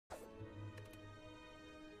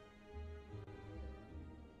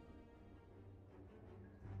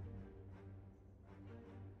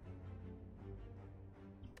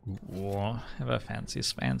Ooh, I have a fancy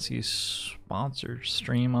sponsor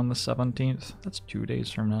stream on the 17th. That's 2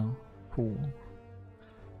 days from now. Cool.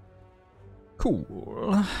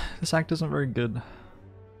 Cool. This act isn't very good.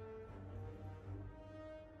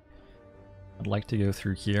 I'd like to go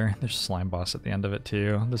through here. There's a slime boss at the end of it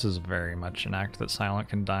too. This is very much an act that Silent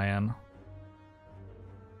can die in.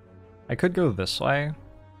 I could go this way.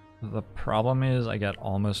 The problem is I get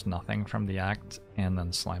almost nothing from the act and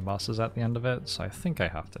then slime bosses at the end of it, so I think I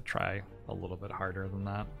have to try a little bit harder than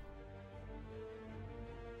that.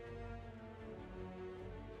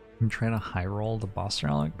 I'm trying to high roll the boss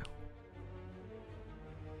relic.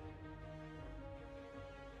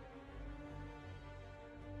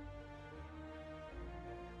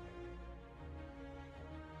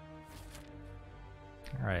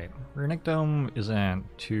 Alright, Runic Dome isn't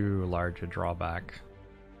too large a drawback.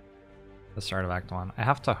 The start of Act 1. I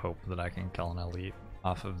have to hope that I can kill an elite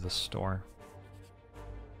off of this store.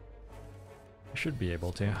 I should be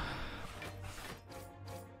able to.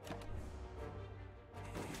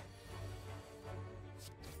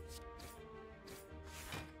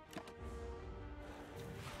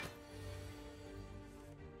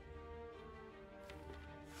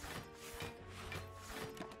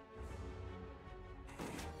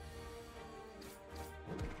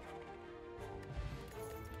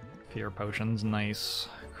 Fear potions, nice.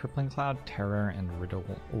 Crippling Cloud, Terror, and Riddle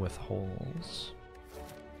with Holes.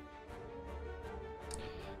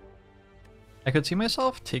 I could see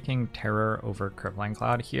myself taking Terror over Crippling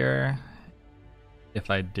Cloud here if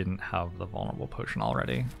I didn't have the Vulnerable Potion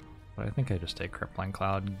already, but I think I just take Crippling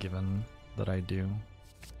Cloud given that I do.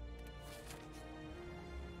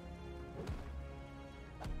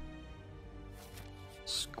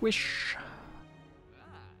 Squish!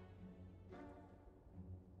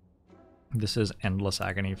 This is Endless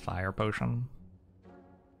Agony Fire Potion.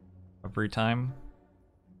 Every time.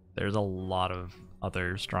 There's a lot of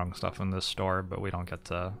other strong stuff in this store, but we don't get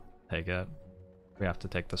to take it. We have to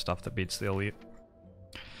take the stuff that beats the elite.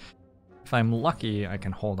 If I'm lucky, I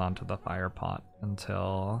can hold on to the fire pot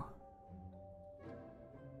until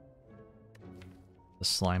the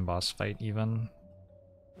slime boss fight even.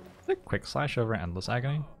 Is it Quick Slash over Endless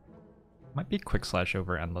Agony? Might be Quick Slash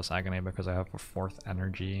over Endless Agony because I have a 4th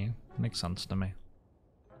energy. Makes sense to me.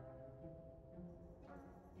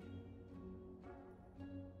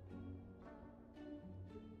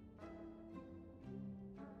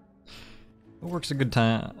 It works a good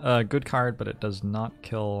time, good card, but it does not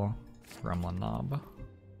kill Gremlin Knob.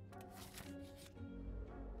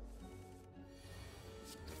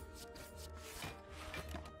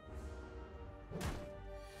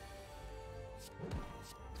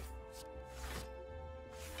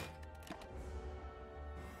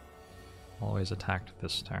 Always attacked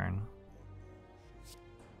this turn.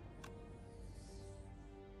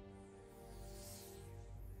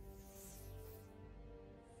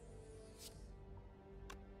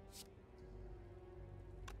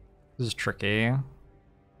 This is tricky.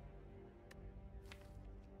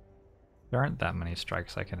 There aren't that many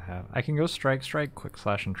strikes I can have. I can go strike, quick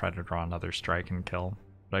slash, and try to draw another strike and kill.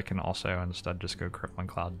 But I can also instead just go Crippling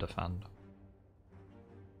Cloud, defend.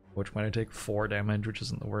 Which might I take 4 damage, which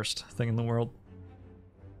isn't the worst thing in the world.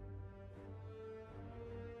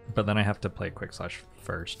 But then I have to play Quick Slash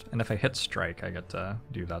first. And if I hit strike, I get to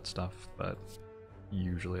do that stuff, but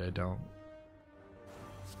usually I don't.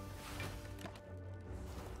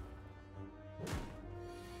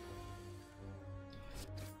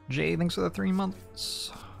 Jay, thanks for the 3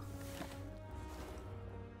 months.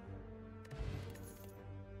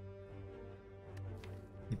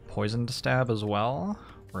 Poison to stab as well,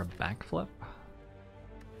 or a backflip.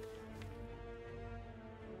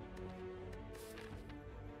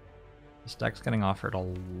 This deck's getting offered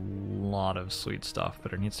a lot of sweet stuff,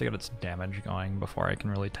 but it needs to get its damage going before I can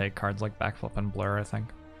really take cards like backflip and blur, I think.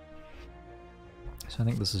 So I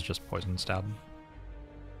think this is just poison stab.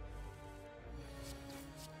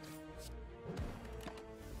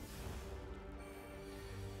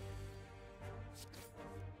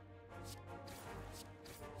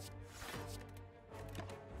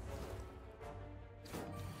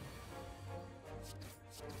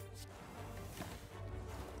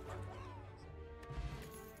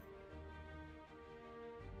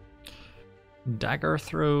 Dagger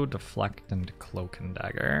throw, deflect, and cloak and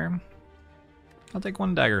dagger. I'll take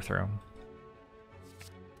 1 dagger throw.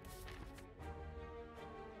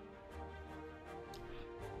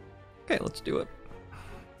 Okay, let's do it.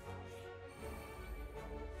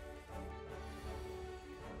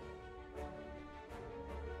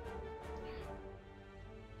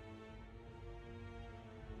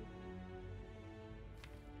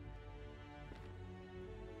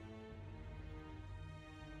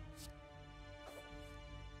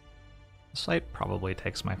 Sight probably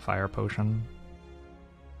takes my fire potion.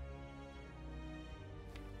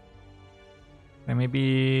 Can I maybe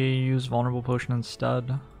use vulnerable potion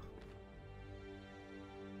instead?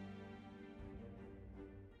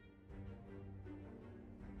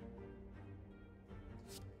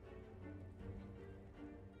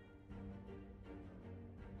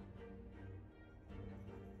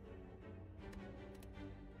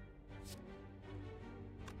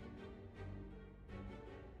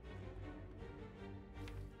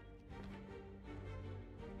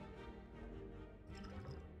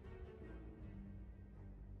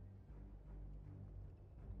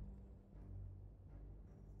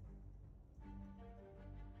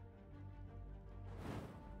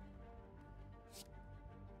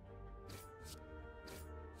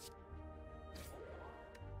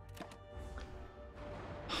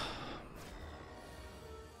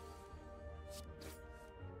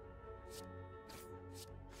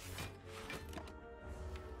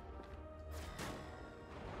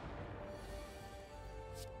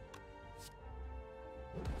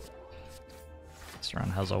 This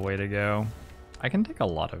round has a way to go. I can take a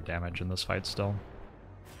lot of damage in this fight still.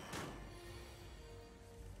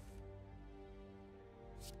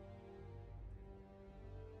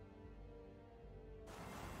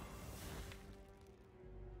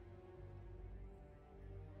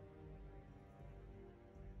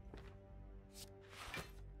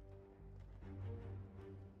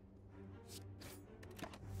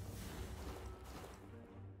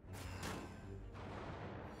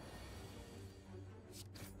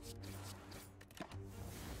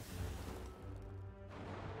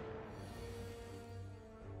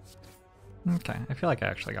 Okay, I feel like I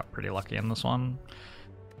actually got pretty lucky in this one.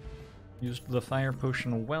 Used the fire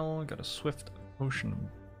potion well, got a swift potion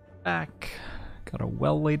back, got a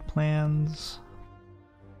well laid plans,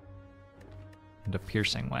 and a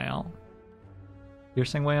piercing whale.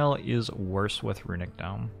 Piercing whale is worse with runic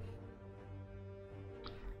dome.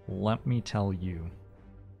 Let me tell you.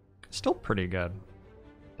 Still pretty good.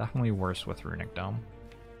 Definitely worse with runic dome.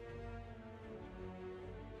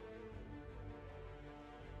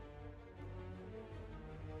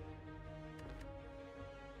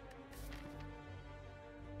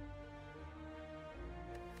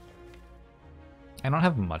 I don't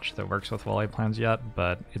have much that works with well-laid plans yet,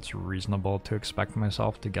 but it's reasonable to expect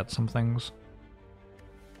myself to get some things.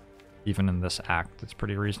 Even in this act, it's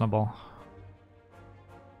pretty reasonable.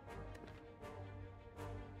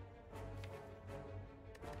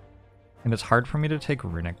 And it's hard for me to take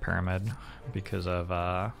Runic Pyramid because of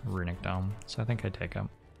Runic Dome, so I think I take him.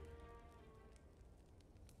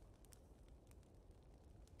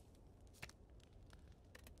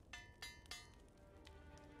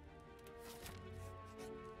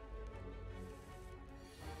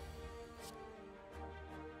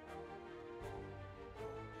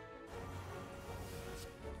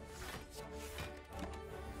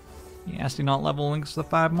 Nasty not level links the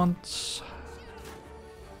 5 months.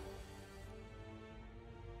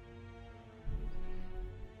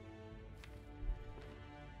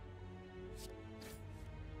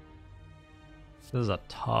 This is a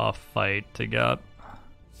tough fight to get.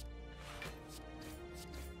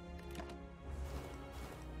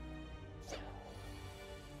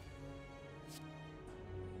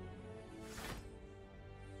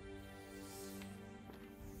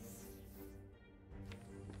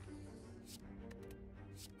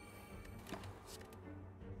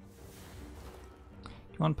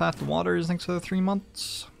 One path to waters, thanks for the 3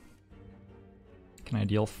 months. Can I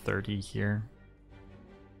deal 30 here?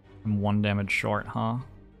 I'm 1 damage short, huh?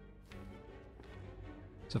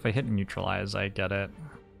 So if I hit neutralize, I get it.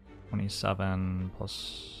 27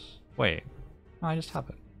 plus... Wait. No, I just have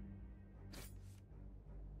it.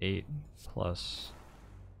 8 plus...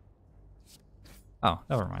 Oh,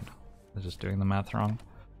 never mind. I was just doing the math wrong.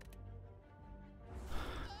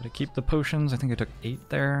 Did I keep the potions? I think I took 8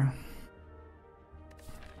 there.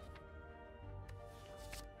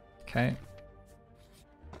 Okay.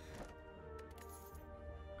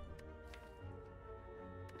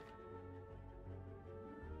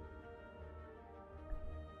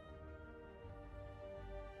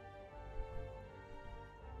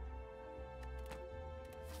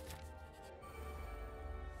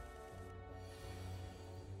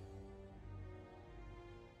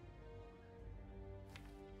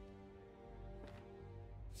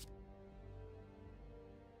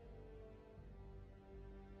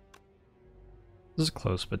 This is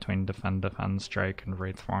close between defend, strike, and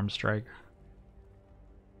wraith form strike.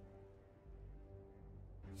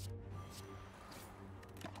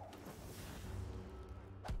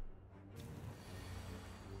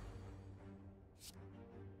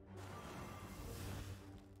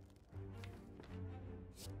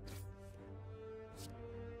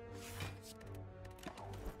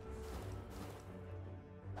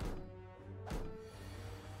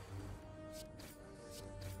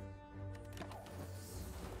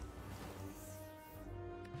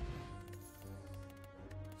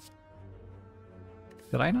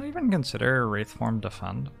 Did I not even consider Wraithform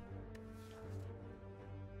Defend?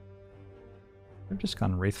 I've just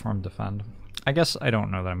gone Wraithform Defend. I guess I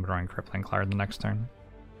don't know that I'm drawing Crippling Clart the next turn.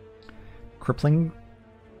 Crippling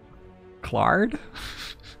Clart?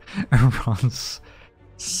 Ron's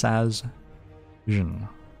Sazjin.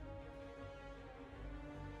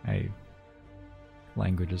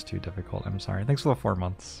 Language is too difficult, I'm sorry. Thanks for the 4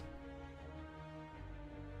 months.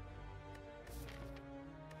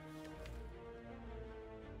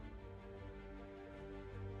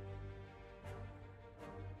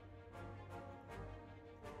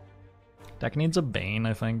 Deck needs a Bane,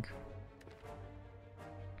 I think,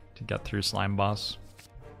 to get through Slime Boss.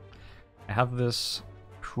 I have this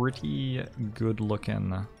pretty good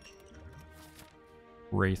looking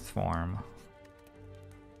Wraith form.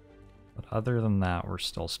 But other than that, we're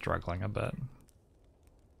still struggling a bit.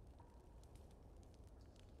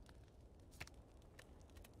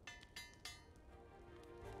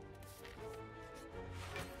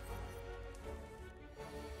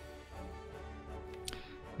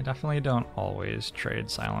 I definitely don't always trade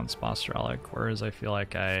Silence Boss Relic, whereas I feel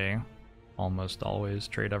like I almost always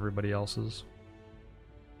trade everybody else's.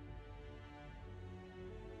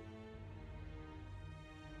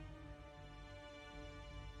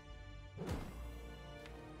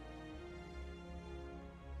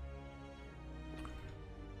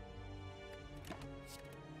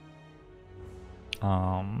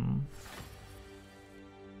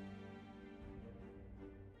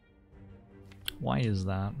 Why is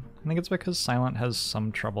that? I think it's because Silent has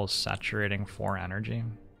some trouble saturating 4 energy.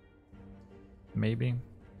 Maybe?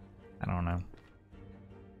 I don't know.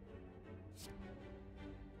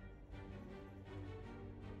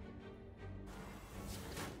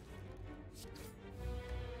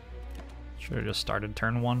 Should have just started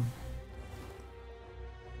turn 1.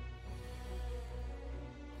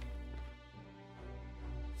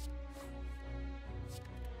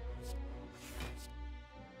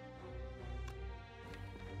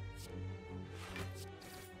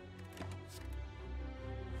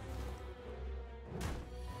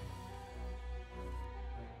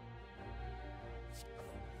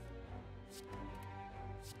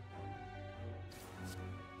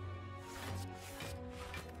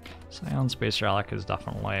 Scion Space Relic is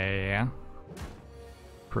definitely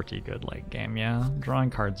pretty good late game, yeah. Drawing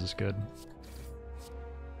cards is good.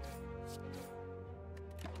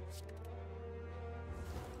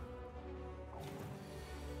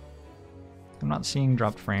 I'm not seeing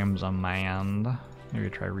dropped frames on my end. Maybe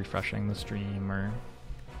try refreshing the stream or...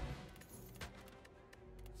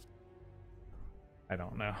 I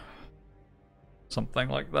don't know. Something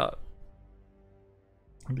like that.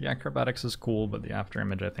 The acrobatics is cool, but the after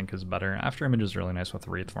image I think is better. After image is really nice with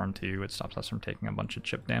Wraith form too. It stops us from taking a bunch of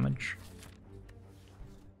chip damage.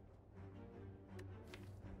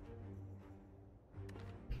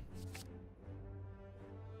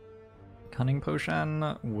 Cunning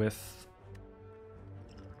Potion with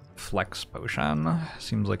Flex Potion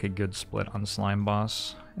seems like a good split on Slime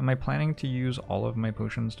Boss. Am I planning to use all of my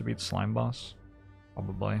potions to beat Slime Boss?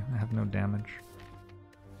 Probably. I have no damage.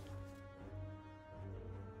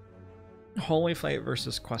 Holy Fight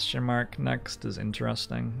versus Question Mark next is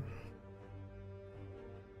interesting.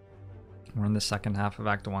 We're in the second half of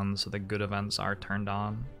Act 1, so the good events are turned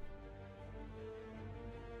on.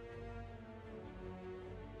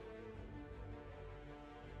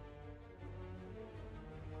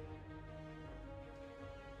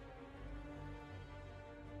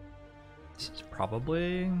 This is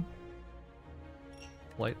probably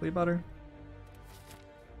slightly better.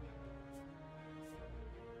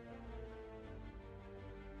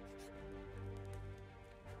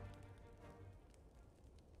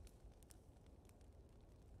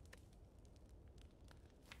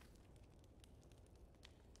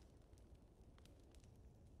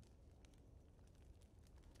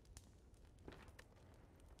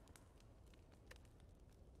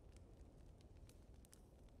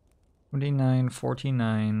 $29,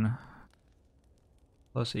 $49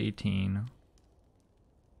 plus 18.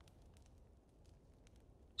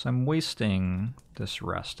 So I'm wasting this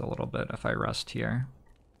rest a little bit if I rest here.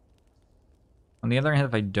 On the other hand,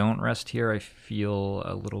 if I don't rest here, I feel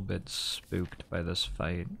a little bit spooked by this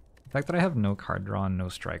fight. The fact that I have no card draw and no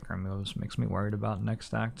striker moves makes me worried about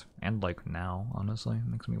next act. And like now, honestly.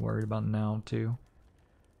 Makes me worried about now too.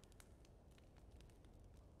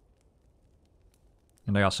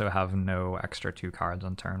 And I also have no extra 2 cards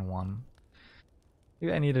on turn 1.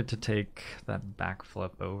 Maybe I needed to take that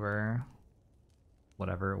backflip over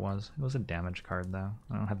whatever it was. It was a damage card though.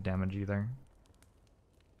 I don't have damage either.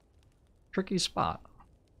 Tricky spot.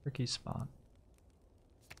 Tricky spot.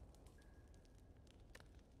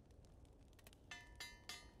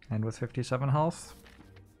 And with 57 health,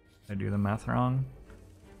 did I do the math wrong?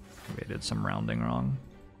 Maybe I did some rounding wrong.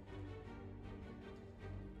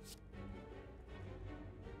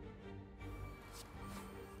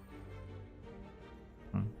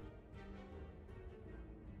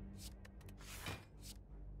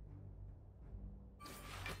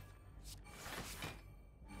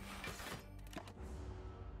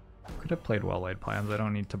 Could have played well-laid plans. I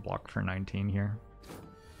don't need to block for 19 here.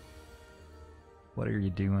 What are you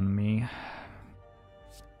doing, me?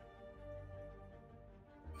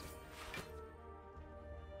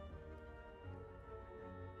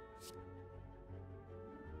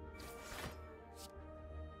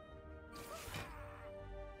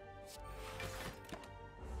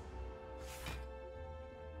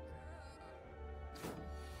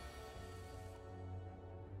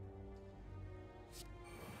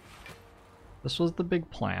 This was the big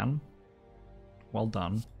plan. Well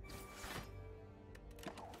done.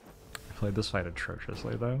 I played this fight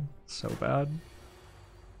atrociously though. So bad.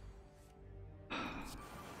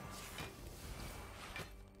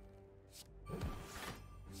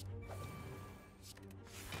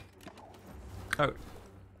 Oh.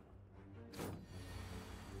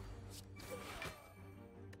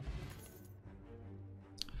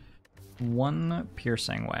 One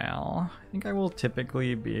piercing whale. I think I will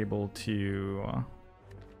typically be able to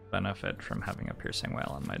benefit from having a piercing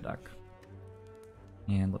whale in my deck.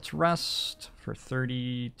 And let's rest for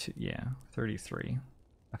 32, yeah, 33.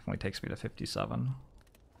 Definitely takes me to 57.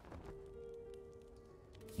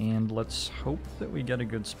 And let's hope that we get a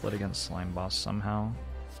good split against Slime Boss somehow.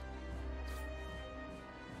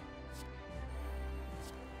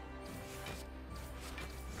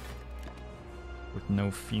 With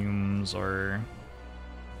no fumes or...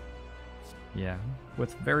 yeah,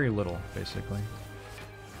 with very little, basically.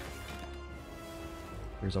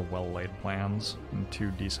 There's a well-laid plans and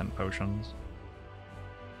 2 decent potions.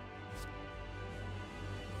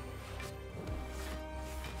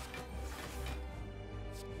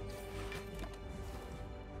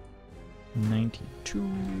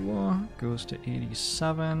 $92 goes to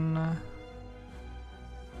 87.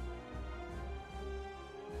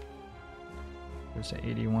 Goes to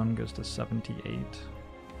 81, goes to 78.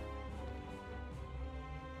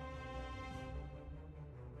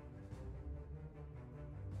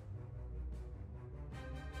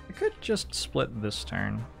 I could just split this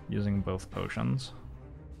turn using both potions.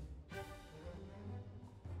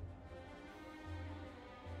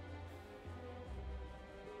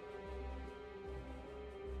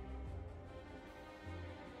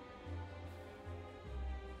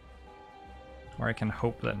 Or I can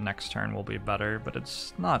hope that next turn will be better, but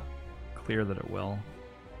it's not clear that it will.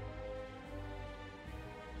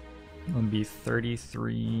 It'll be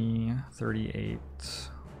 33, 38,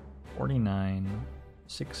 49,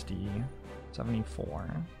 60, 74.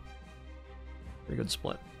 Pretty good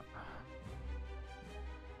split.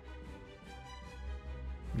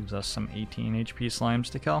 Gives us some 18 HP slimes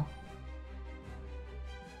to kill.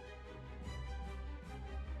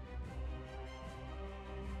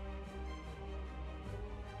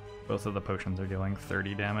 Both of the potions are dealing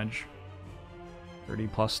 30 damage. 30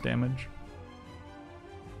 plus damage.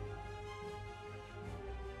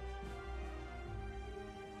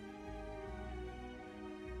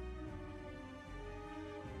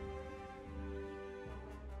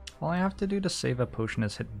 All I have to do to save a potion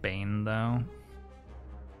is hit Bane, though.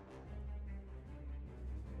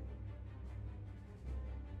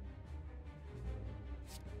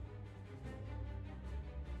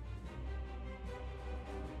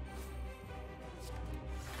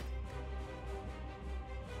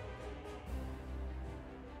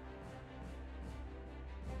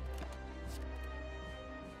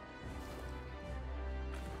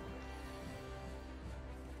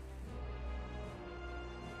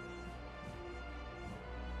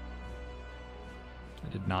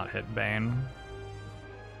 Did not hit Bane.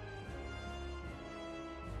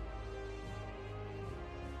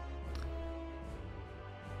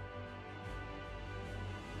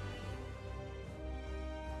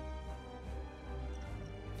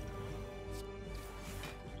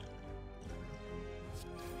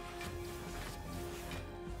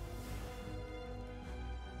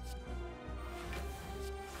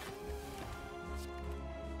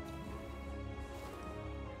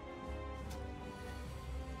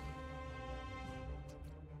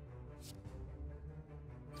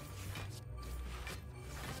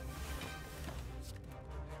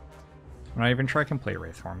 I'm not even sure I can play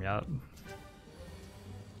Wraithform yet.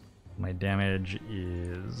 My damage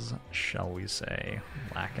is, shall we say,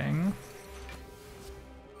 lacking.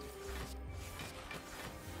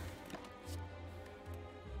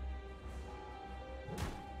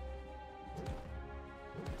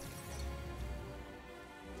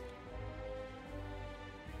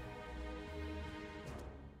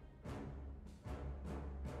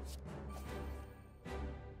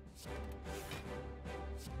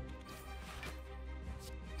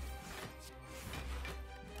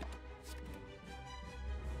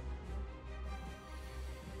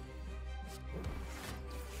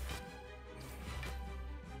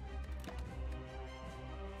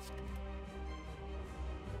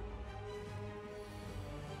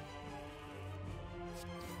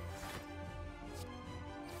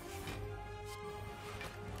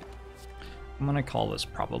 I'm gonna call this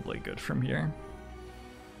probably good from here.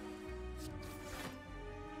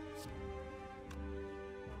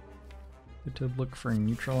 Good to look for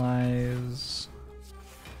neutralize.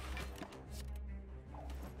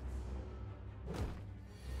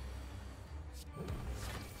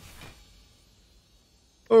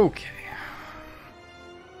 Okay.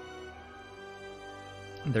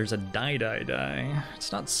 There's a die.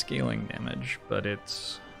 It's not scaling damage, but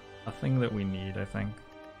it's a thing that we need, I think.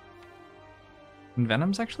 And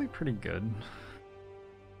Venom's actually pretty good.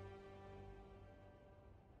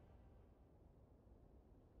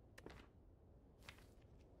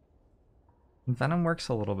 And Venom works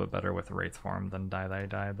a little bit better with Wraith form than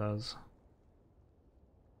die does.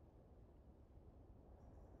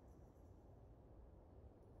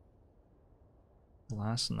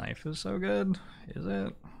 Last Knife is so good, is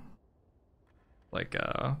it? Like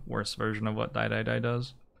a worse version of what die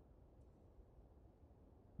does.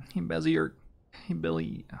 Hey Bezier, hey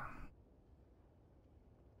Billy.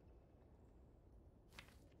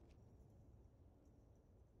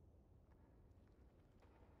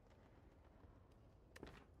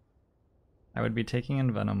 I would be taking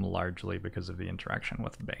in Venom largely because of the interaction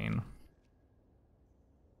with Bane.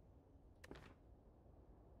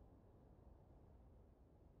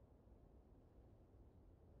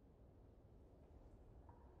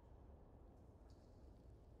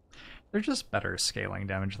 They're just better scaling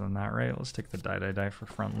damage than that, right? Let's take the die for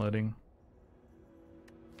front loading.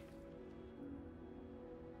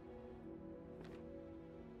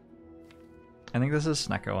 I think this is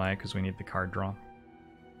Snecko-Eye because we need the card draw.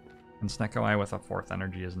 And Snecko-Eye with a 4th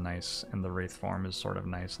energy is nice, and the Wraith form is sort of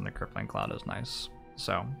nice, and the Crippling Cloud is nice.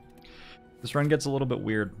 So, this run gets a little bit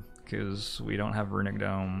weird because we don't have Runic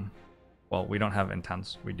Dome. Well, we don't have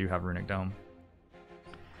Intense. We do have Runic Dome.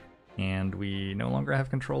 And we no longer have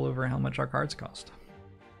control over how much our cards cost.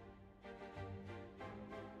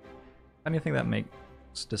 Anything that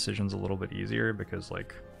makes decisions a little bit easier because,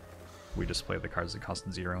 like, we just play the cards that cost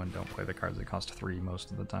 0 and don't play the cards that cost 3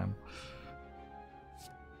 most of the time.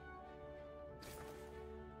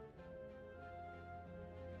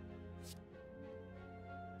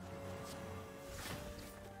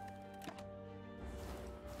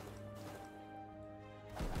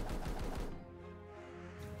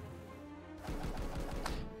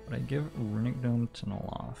 I give Runic Dome to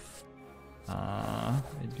Noloth. I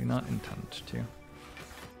do not intend to.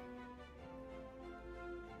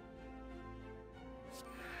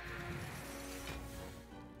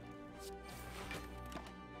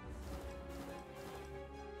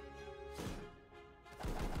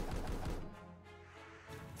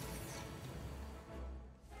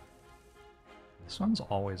 This one's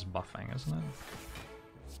always buffing, isn't it?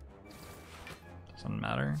 Doesn't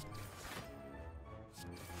matter.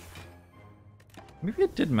 Maybe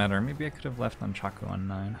it did matter. Maybe I could have left Nunchaku on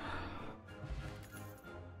 9.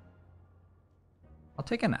 I'll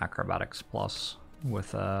take an Acrobatics Plus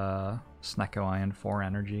with a Snecko-Eye and 4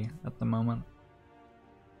 energy at the moment.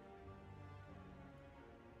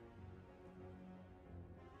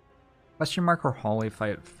 Question mark or Holy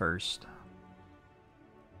Fight first?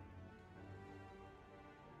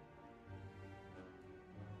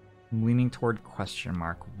 I'm leaning toward question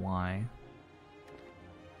mark. Why?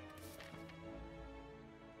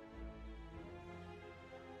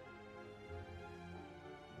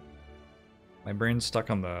 My brain's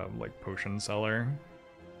stuck on the, like, potion seller,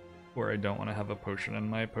 where I don't want to have a potion in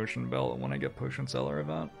my potion belt when I get potion seller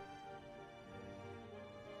event.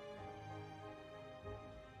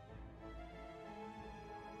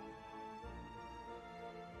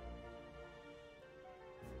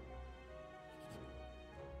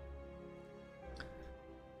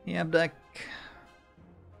 Yeah, deck.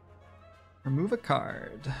 Remove a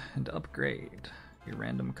card and upgrade a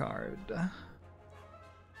random card.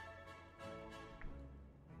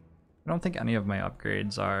 I don't think any of my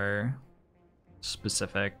upgrades are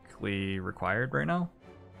specifically required right now.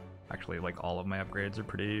 Actually, like, all of my upgrades are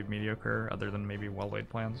pretty mediocre, other than maybe well-laid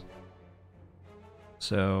plans.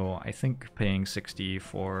 So I think paying 60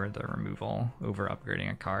 for the removal over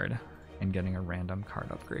upgrading a card and getting a random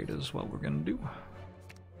card upgrade is what we're gonna do.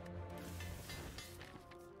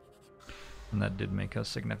 And that did make us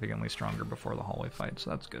significantly stronger before the hallway fight, so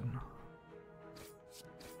that's good.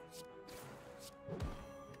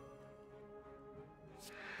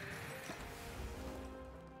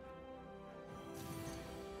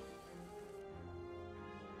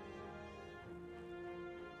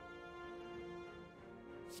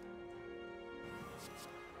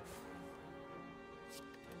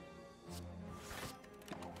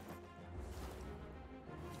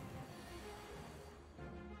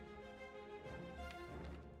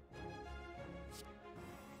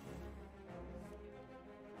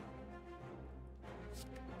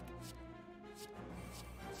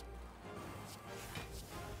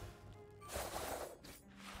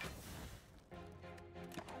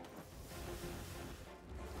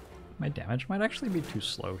 My damage might actually be too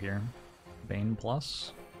slow here. Bane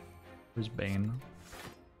plus? Where's Bane?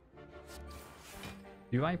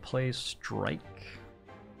 Do I play Strike?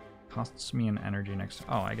 Costs me an energy next to...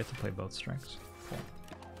 Oh, I get to play both strikes. Cool.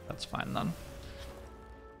 That's fine then.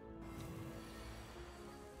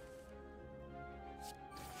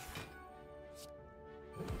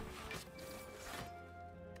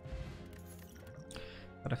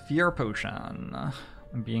 Got a fear potion.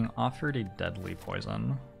 I'm being offered a deadly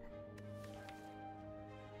poison.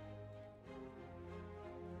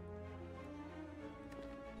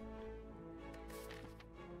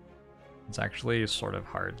 It's actually sort of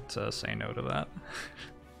hard to say no to that.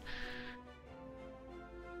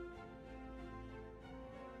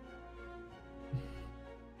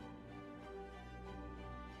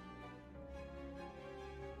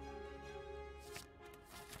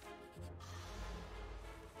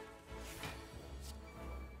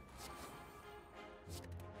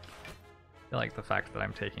 I feel like the fact that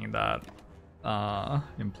I'm taking that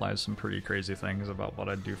implies some pretty crazy things about what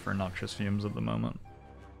I'd do for noxious fumes at the moment.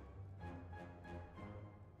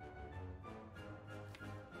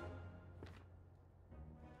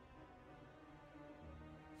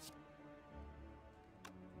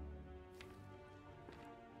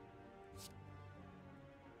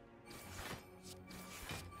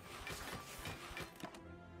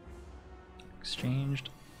 Exchanged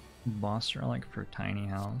boss relic for tiny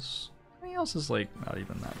house. Tiny house is like not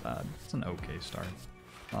even that bad. It's an okay start.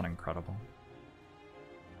 Not incredible.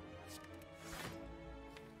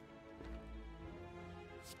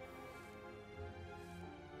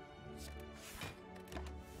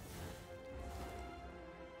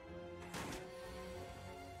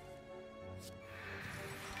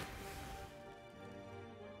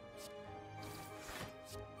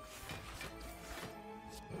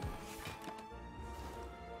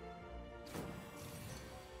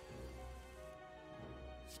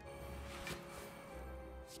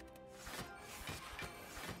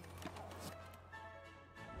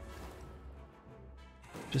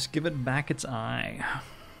 Just give it back its eye.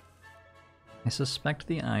 I suspect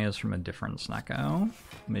the eye is from a different Snecko.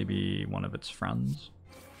 Maybe one of its friends.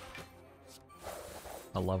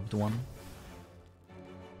 A loved one.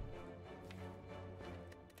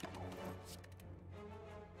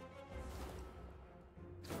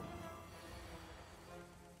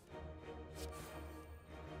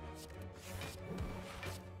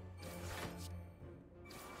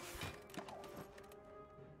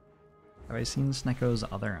 Have I seen Snecko's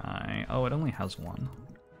other eye? Oh, it only has one.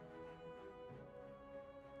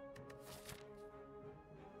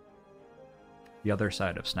 The other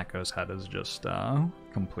side of Snecko's head is just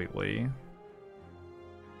completely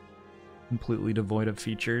devoid of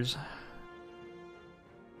features.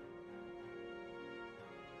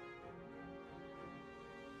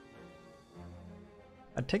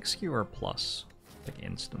 I'd take Skewer Plus, like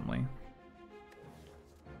instantly.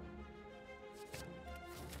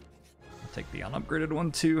 Take the unupgraded one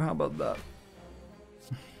too, how about that?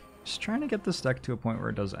 Just trying to get this deck to a point where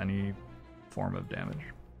it does any form of damage.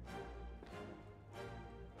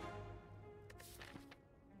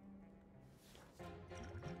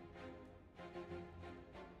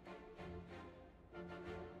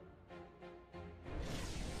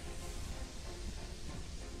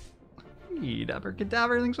 Hey, Dabber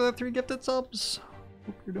Cadaver, thanks for the 3 gifted subs.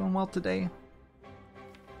 Hope you're doing well today.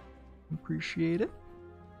 Appreciate it.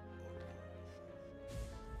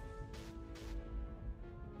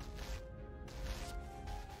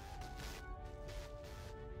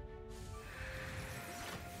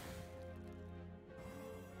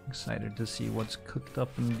 Excited to see what's cooked up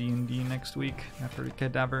in D&D next week after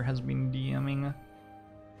Cadaver has been DMing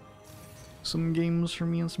some games for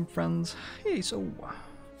me and some friends. Hey, so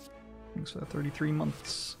thanks for the 33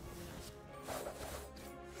 months.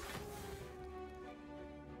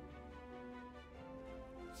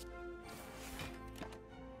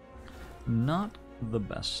 Not the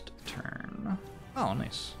best turn. Oh,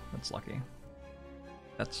 nice. That's lucky.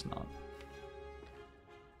 That's not.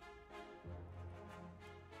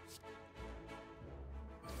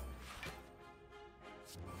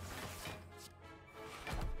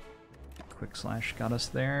 Quick Slash got us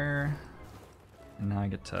there. And now I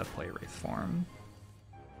get to play Wraith Form.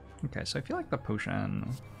 Okay, so I feel like the potion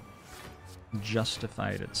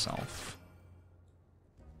justified itself.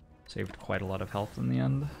 Saved quite a lot of health in the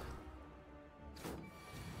end.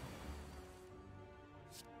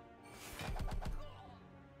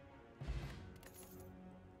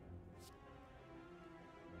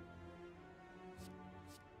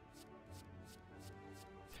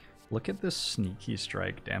 Look at this sneaky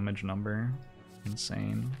strike damage number.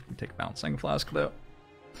 Insane. We take Bouncing Flask though.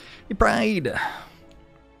 Hey, Pride!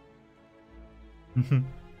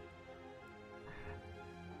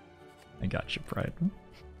 I got you, Pride.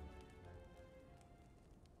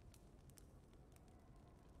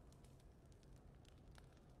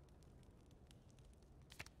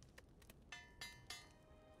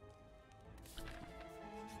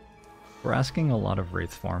 We're asking a lot of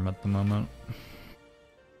Wraith form at the moment.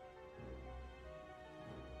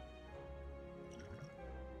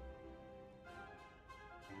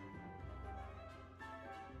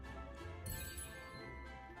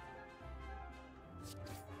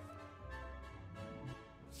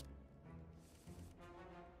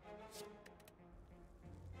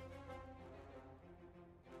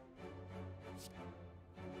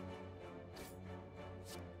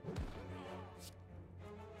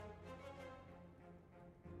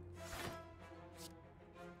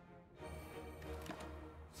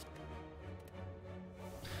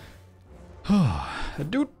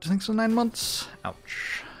 Dude, thanks for 9 months.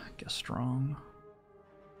 Ouch. Guessed wrong.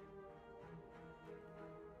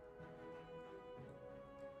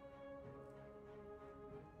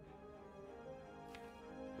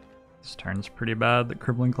 This turn's pretty bad. The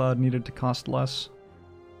Crippling Cloud needed to cost less.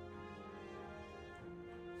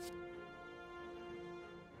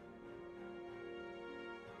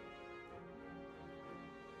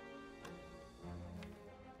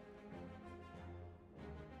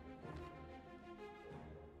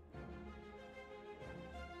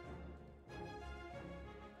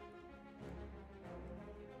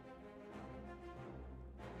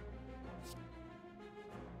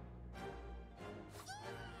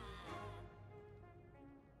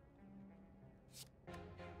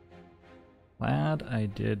 Glad I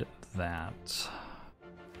did that.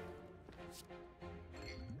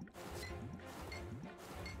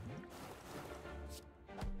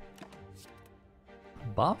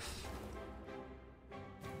 Buff?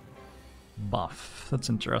 Buff. That's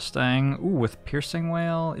interesting. Ooh, with Piercing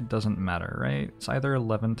Whale, it doesn't matter, right? It's either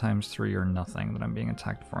 11 times 3 or nothing that I'm being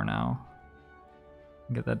attacked for now.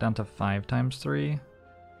 Get that down to 5 times 3. I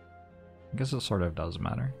guess it sort of does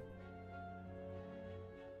matter.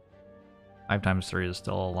 5 times 3 is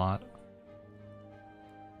still a lot.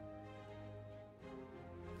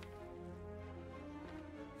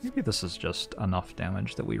 Maybe this is just enough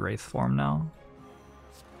damage that we Wraith form now.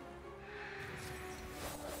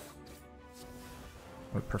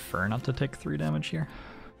 I would prefer not to take 3 damage here.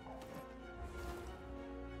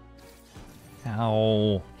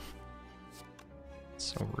 Ow.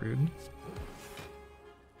 So rude.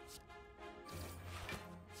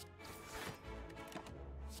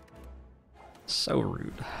 So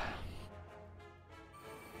rude.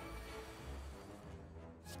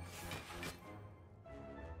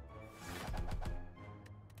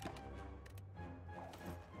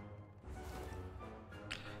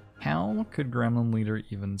 How could Gremlin Leader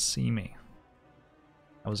even see me?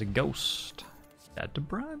 I was a ghost. Dead to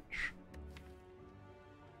branch?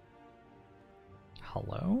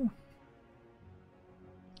 Hello?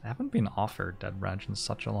 I haven't been offered Dead Branch in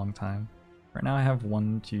such a long time. Right now I have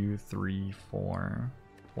 1, 2, 3, 4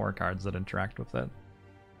 cards that interact with it.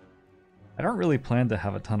 I don't really plan to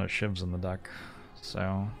have a ton of shivs in the deck,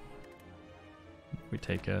 so we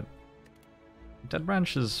take it. Dead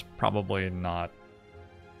Branch is probably not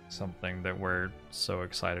something that we're so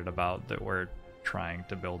excited about that we're trying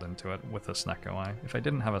to build into it with a Snecko Eye. If I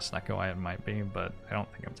didn't have a Snecko Eye, it might be, but I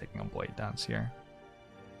don't think I'm taking a Blade Dance here.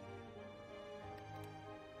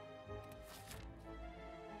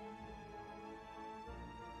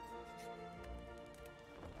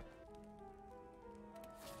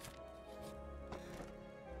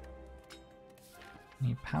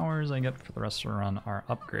 Any powers I get for the rest of the run are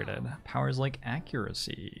upgraded. Powers like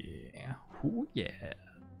Accuracy. Ooh, yeah.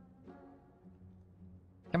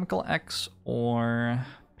 Chemical X or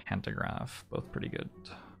Pantograph, both pretty good.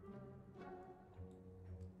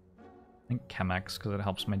 I think Chemex because it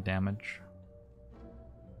helps my damage.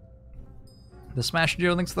 The Smash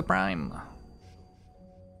Joe thanks to the Prime.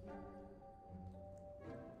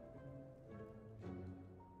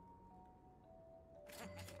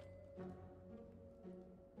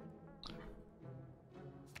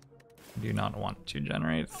 Do not want to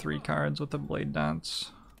generate 3 cards with a Blade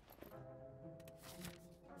Dance.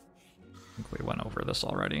 I think we went over this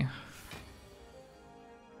already.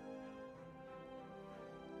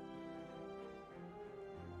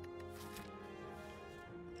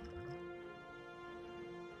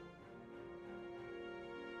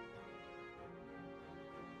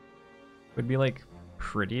 Would be like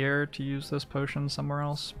prettier to use this potion somewhere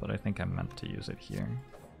else, but I think I meant to use it here.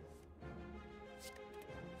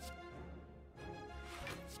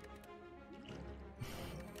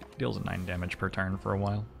 Deals 9 damage per turn for a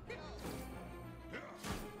while.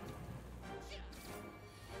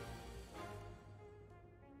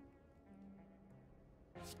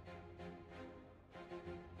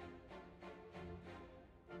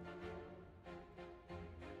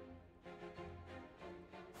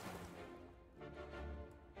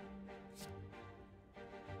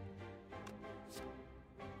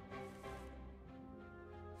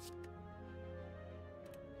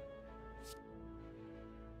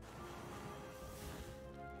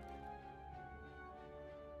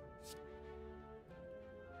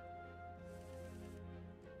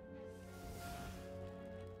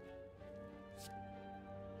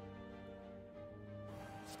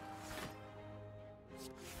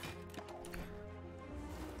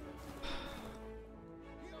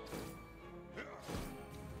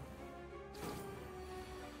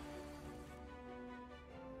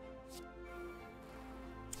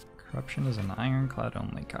 Corruption is an Ironclad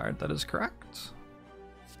only card. That is correct.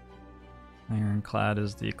 Ironclad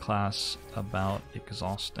is the class about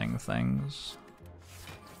exhausting things.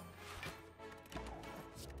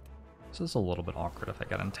 This is a little bit awkward if I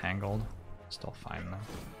get entangled. Still fine though.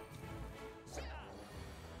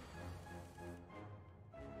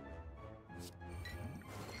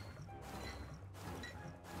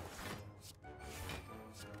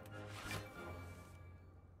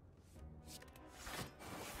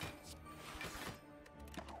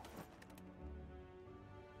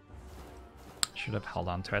 Should have held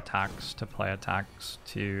on to attacks to play attacks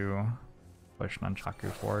to push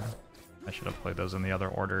Nunchaku forward. I should have played those in the other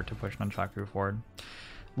order to push Nunchaku forward.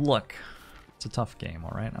 Look, it's a tough game,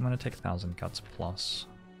 alright? I'm going to take 1,000 cuts plus.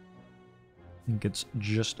 I think it's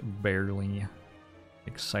just barely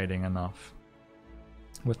exciting enough.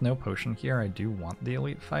 With no potion here, I do want the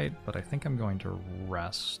elite fight, but I think I'm going to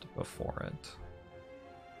rest before it.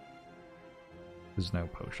 There's no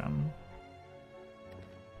potion.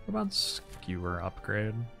 What about Skewer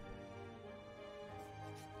upgrade?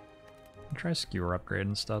 I'll try Skewer upgrade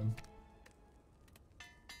instead.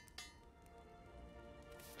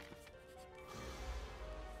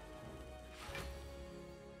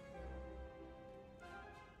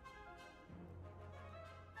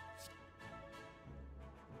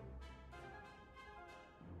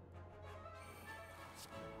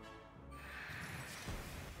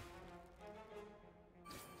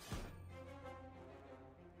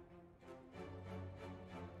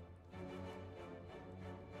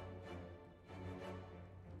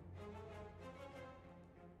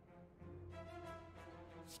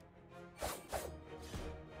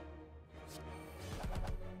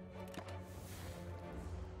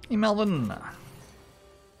 Hey Melvin!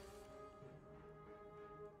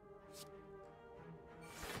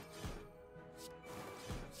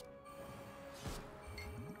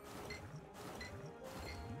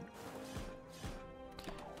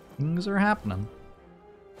 Things are happening.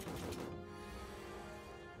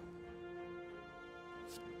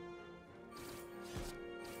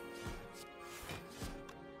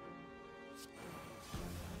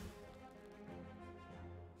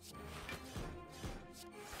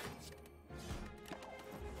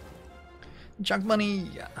 Junk money!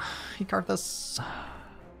 He carved us.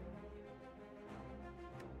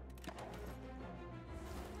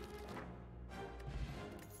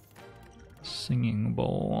 Singing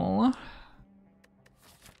Bowl.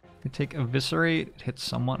 We take Eviscerate, it hits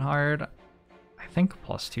somewhat hard. I think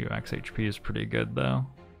plus 2 XHP is pretty good though.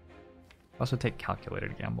 Also take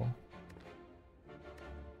Calculated Gamble.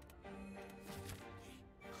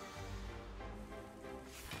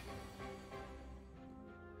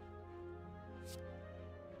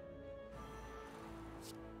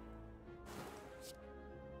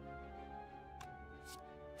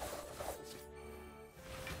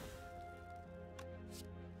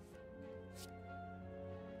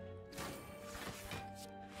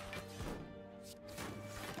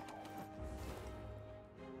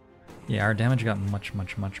 Yeah, our damage got much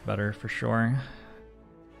better for sure.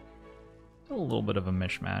 Still a little bit of a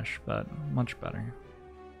mishmash, but much better.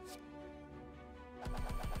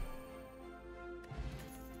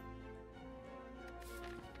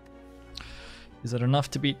 Is it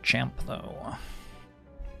enough to beat Champ, though?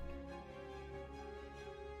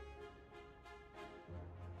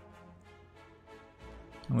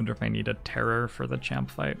 I wonder if I need a Terror for the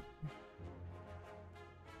Champ fight.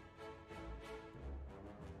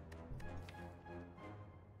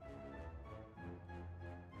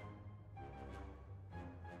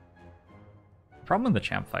 The problem with the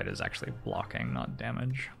Champ fight is actually blocking, not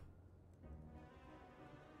damage.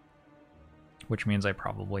 Which means I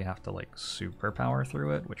probably have to like super power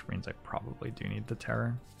through it, which means I probably do need the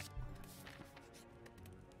Terror.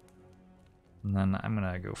 And then I'm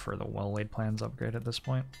gonna go for the well-laid plans upgrade at this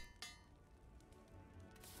point.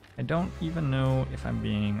 I don't even know if I'm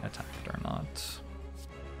being attacked or not.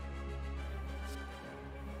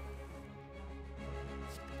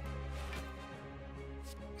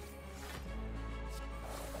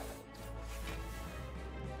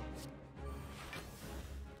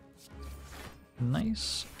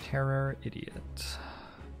 Nice terror idiot.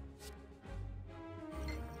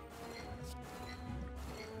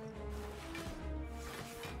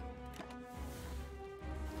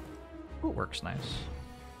 Ooh, works nice.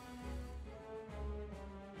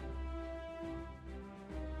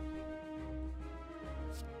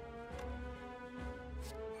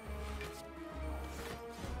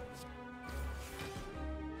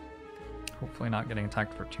 Hopefully not getting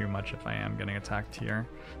attacked for too much if I am getting attacked here.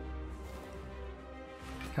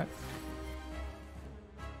 Okay.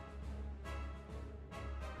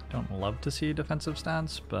 Don't love to see defensive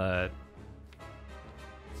stats, but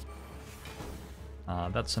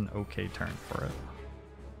that's an okay turn for it.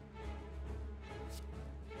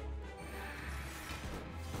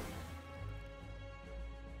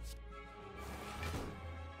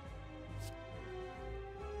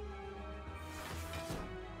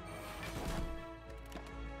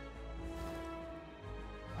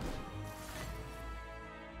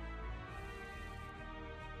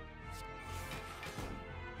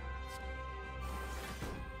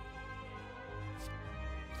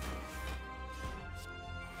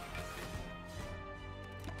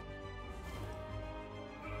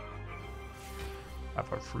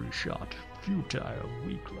 Have a free shot. Futile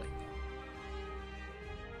weakling.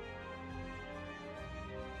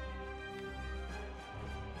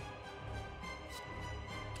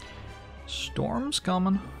 Storm's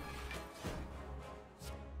coming.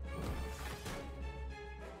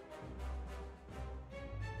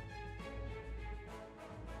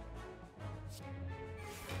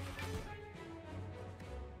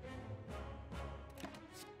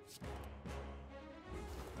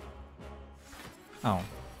 Oh,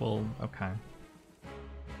 well, okay.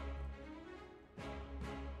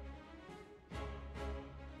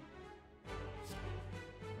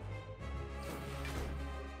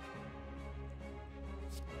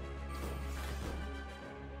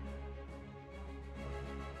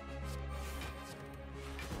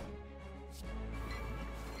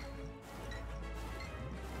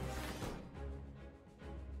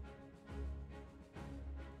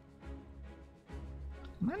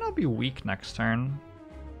 Might not be weak next turn.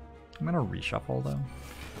 I'm gonna reshuffle though.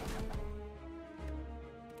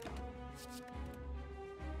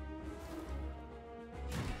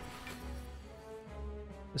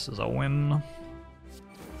 This is a win.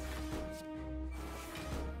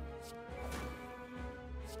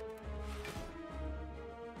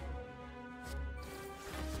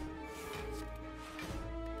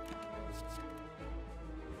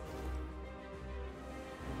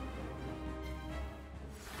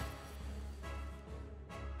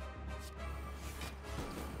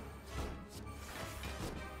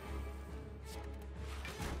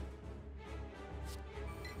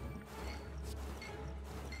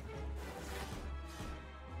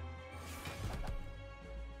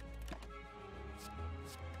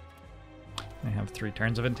 I have 3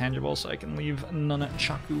 turns of intangible, so I can leave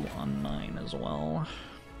Nunchaku on 9 as well.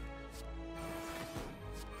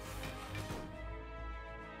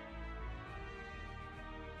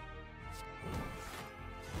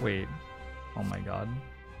 Wait, oh my god.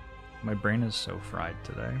 My brain is so fried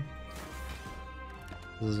today.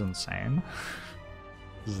 This is insane.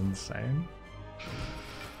 This is insane.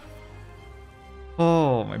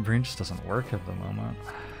 Oh, my brain just doesn't work at the moment.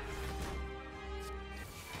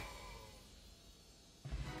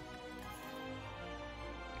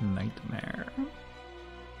 Nightmare.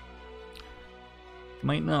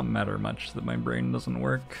 Might not matter much that my brain doesn't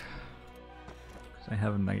work, because I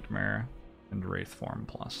have Nightmare and Wraith Form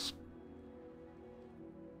Plus.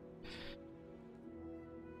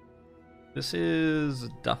 This is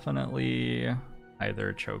definitely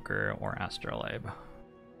either Choker or Astrolabe.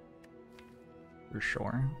 For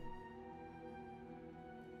sure.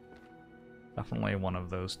 Definitely one of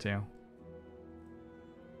those two.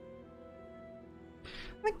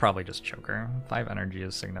 I think probably just Choker. 5 energy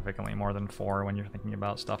is significantly more than 4 when you're thinking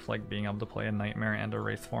about stuff like being able to play a Nightmare and a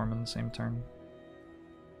Wraith form in the same turn.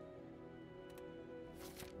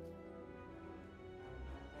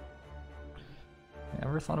 I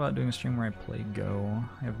ever thought about doing a stream where I play Go?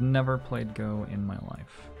 I have never played Go in my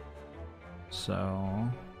life. So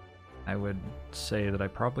I would say that I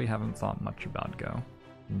probably haven't thought much about Go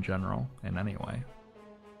in general, in any way.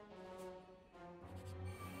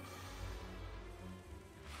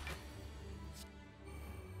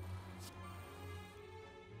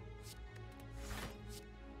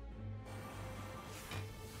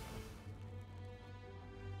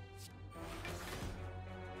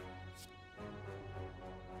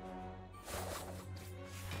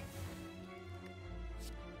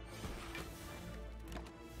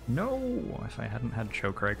 No! If I hadn't had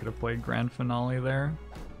Choker, I could have played Grand Finale there.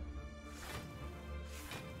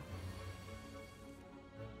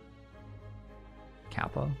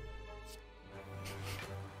 Kappa.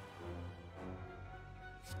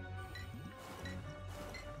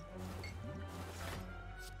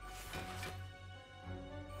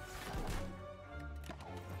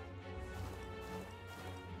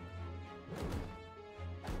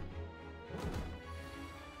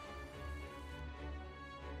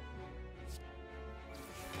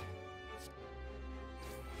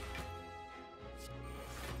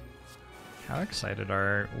 How excited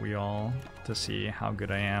are we all to see how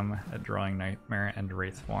good I am at drawing Nightmare and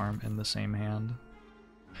Wraith form in the same hand?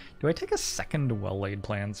 Do I take a second Well-Laid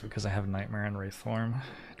Plans because I have Nightmare and Wraith form?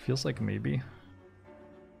 It feels like maybe.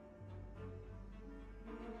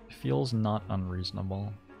 It feels not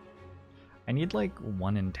unreasonable. I need like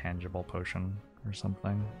one intangible potion or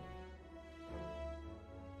something.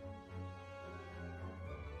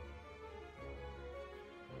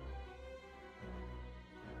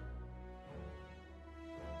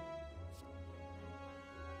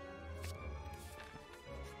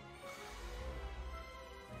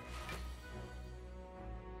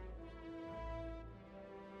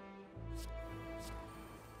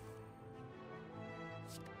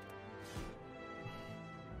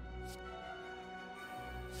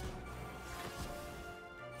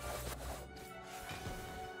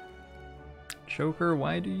 Choker,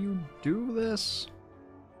 why do you do this?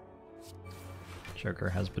 Choker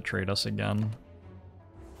has betrayed us again.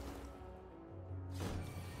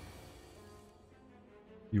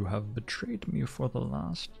 You have betrayed me for the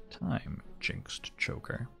last time, Jinxed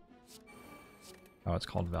Choker. Oh, it's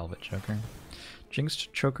called Velvet Choker.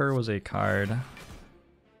 Jinxed Choker was a card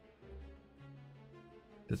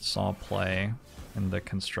that saw play in the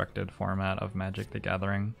constructed format of Magic the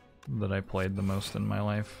Gathering that I played the most in my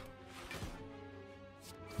life.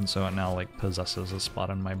 And so it now like possesses a spot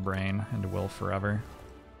in my brain and will forever.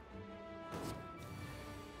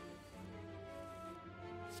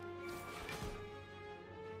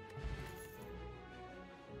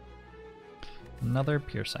 Another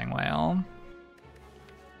piercing whale.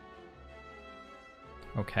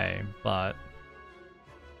 Okay, but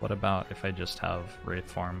what about if I just have Wraith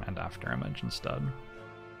form and Afterimage instead?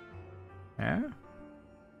 Yeah?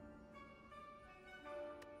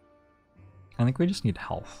 I think we just need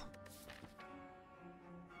health.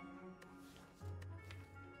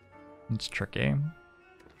 It's tricky.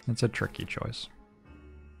 It's a tricky choice.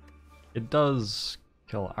 It does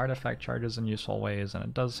kill artifact charges in useful ways, and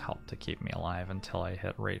it does help to keep me alive until I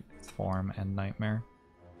hit Wraith form and Nightmare.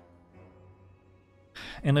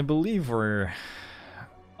 And I believe we're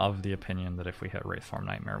of the opinion that if we hit Wraith form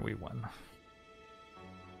Nightmare, we win.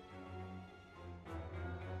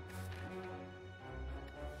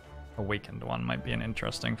 Awakened one might be an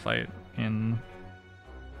interesting fight in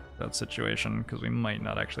that situation, because we might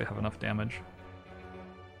not actually have enough damage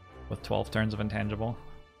with 12 turns of intangible.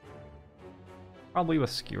 Probably with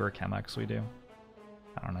Skewer Chemex we do.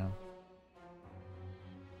 I don't know.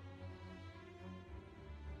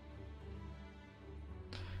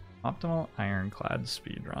 Optimal Ironclad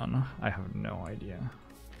speedrun. I have no idea.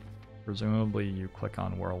 Presumably you click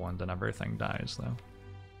on Whirlwind and everything dies though.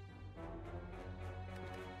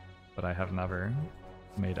 But I have never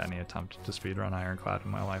made any attempt to speedrun Ironclad in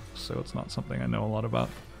my life, so it's not something I know a lot about.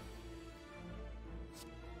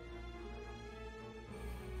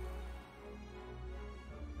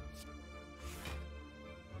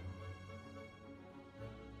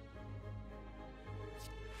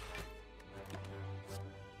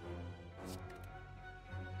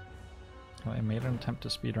 Have I made an attempt to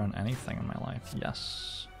speedrun anything in my life?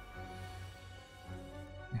 Yes.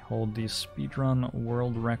 I hold the speedrun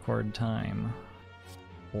world record time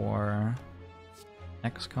for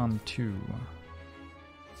XCOM 2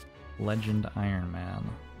 Legend Iron Man.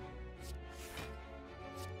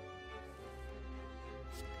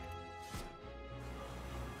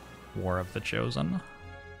 War of the Chosen.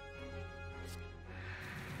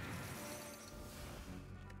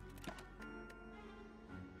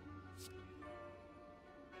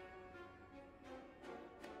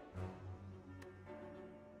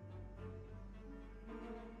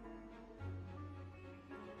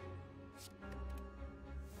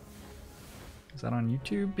 Is that on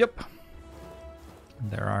YouTube? Yep.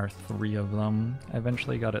 There are 3 of them. I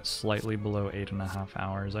eventually got it slightly below 8.5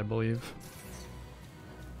 hours, I believe.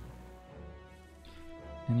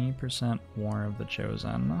 Any percent War of the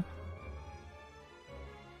Chosen.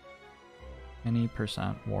 Any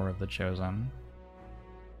percent War of the Chosen.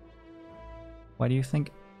 Why do you think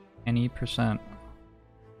any percent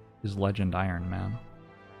is Legend Iron Man?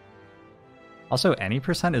 Also, any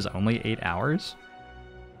percent is only 8 hours?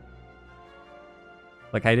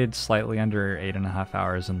 Like, I did slightly under 8.5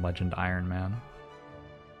 hours in Legend Iron Man.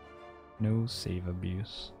 No save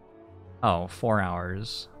abuse. Oh, 4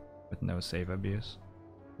 hours with no save abuse.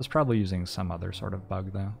 I was probably using some other sort of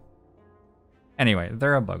bug, though. Anyway,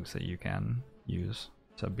 there are bugs that you can use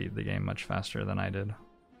to beat the game much faster than I did.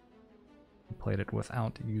 I played it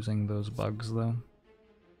without using those bugs, though.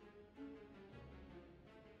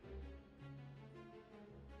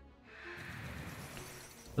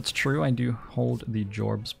 That's true, I do hold the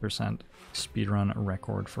Jorbs percent speedrun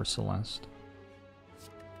record for Celeste.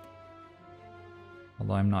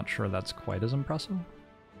 Although I'm not sure that's quite as impressive.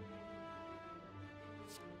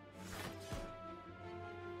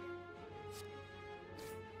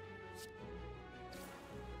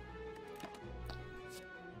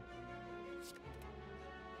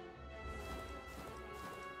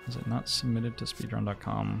 Is it not submitted to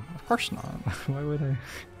speedrun.com? Of course not. Why would I?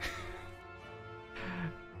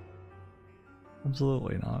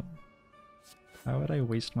 Absolutely not. Why would I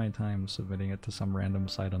waste my time submitting it to some random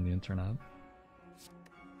site on the internet?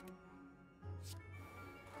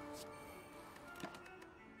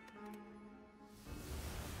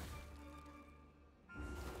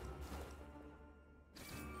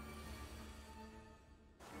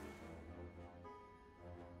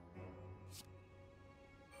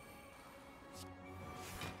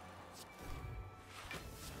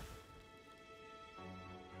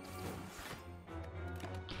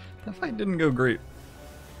 That fight didn't go great.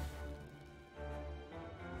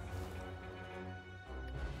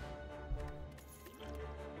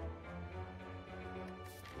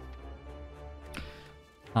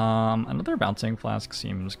 Another bouncing flask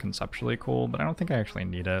seems conceptually cool, but I don't think I actually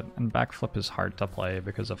need it. And backflip is hard to play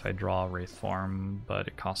because if I draw Wraith form, but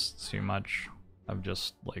it costs too much, I've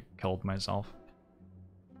just like killed myself.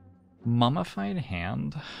 Mummified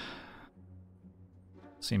hand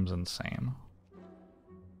seems insane.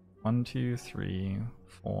 1, 2, 3,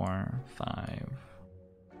 4, 5.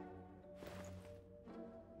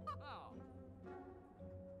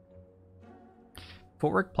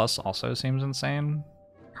 Footwork Plus also seems insane.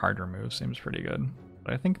 Hard remove seems pretty good.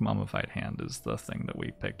 But I think Mummified Hand is the thing that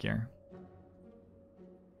we pick here.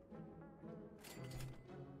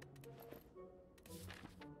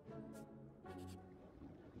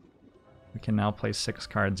 We can now play 6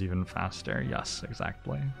 cards even faster. Yes,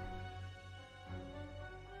 exactly.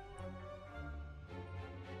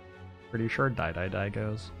 Pretty sure Die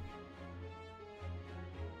goes.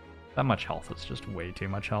 That much health is just way too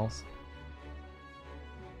much health.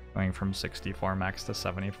 Going from 64 max to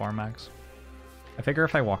 74 max. I figure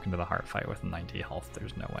if I walk into the heart fight with 90 health,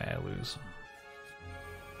 there's no way I lose.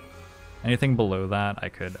 Anything below that, I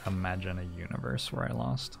could imagine a universe where I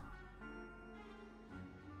lost.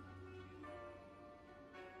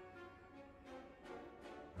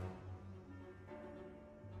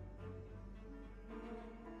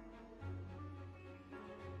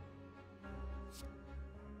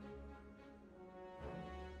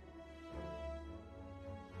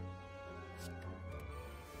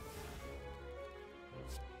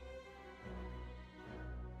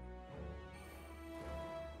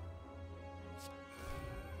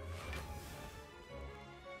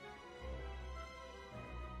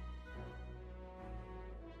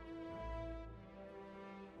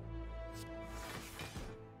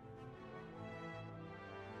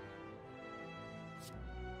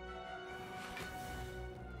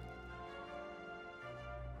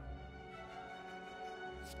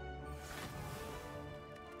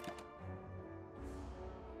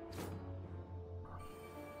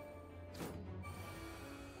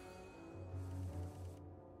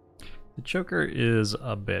 The Joker is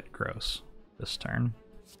a bit gross this turn.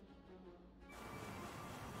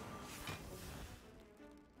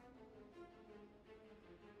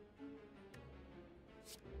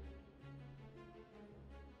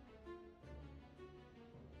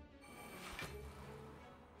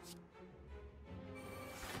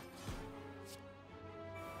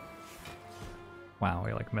 Wow,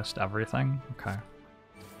 we like missed everything? Okay.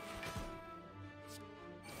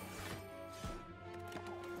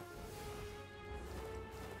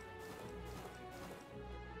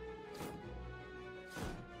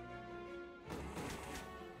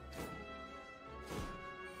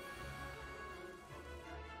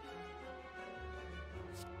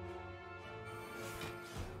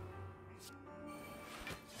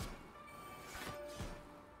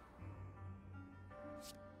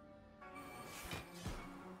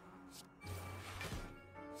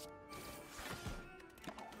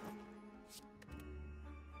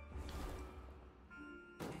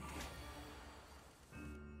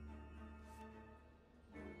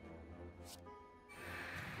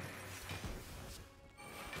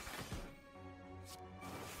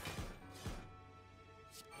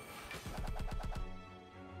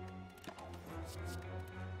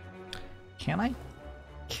 Can I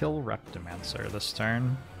kill Reptimancer this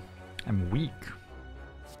turn? I'm weak.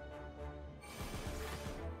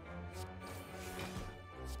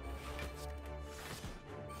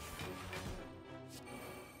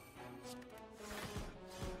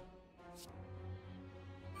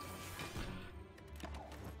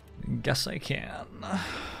 Guess I can. How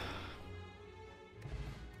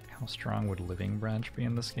strong would Living Branch be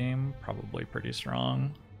in this game? Probably pretty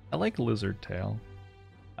strong. I like Lizard Tail.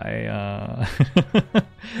 That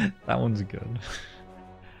one's good.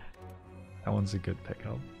 That one's a good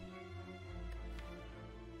pickup.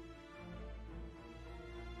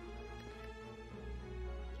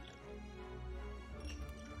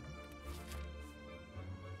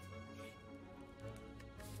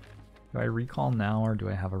 Do I recall now or do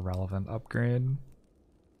I have a relevant upgrade?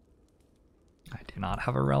 I do not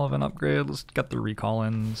have a relevant upgrade. Let's get the recall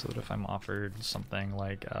in so that if I'm offered something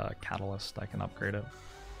like a Catalyst, I can upgrade it.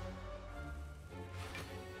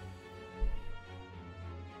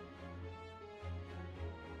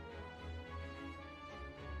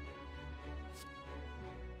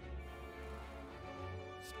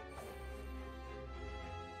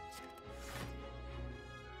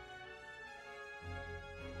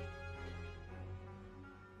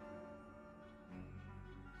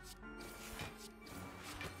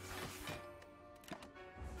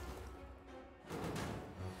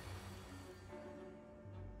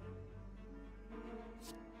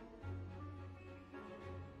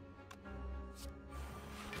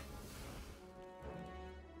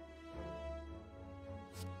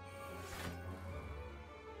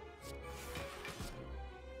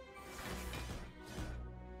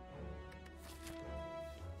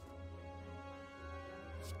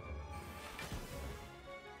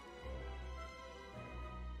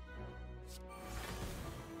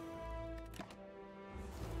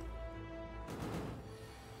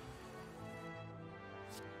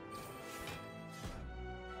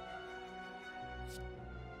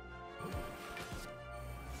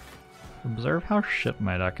 Observe how shit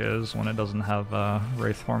my deck is when it doesn't have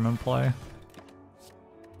Wraithform in play.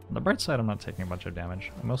 On the bright side, I'm not taking a bunch of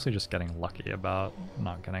damage. I'm mostly just getting lucky about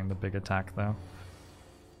not getting the big attack, though.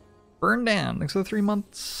 Burn down! Thanks for the 3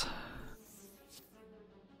 months!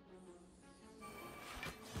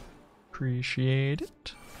 Appreciate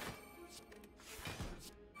it.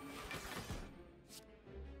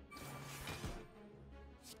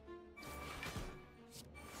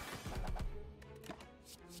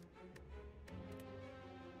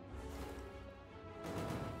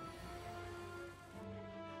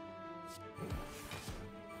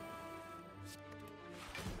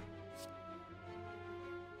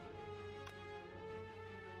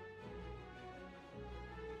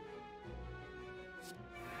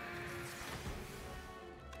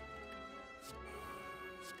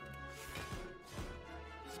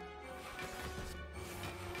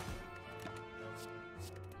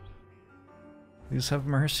 Please have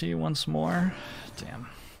mercy once more. Damn.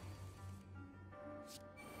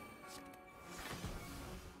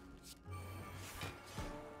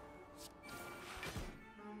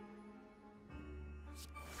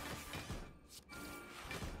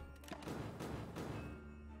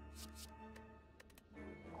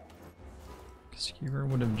 Skewer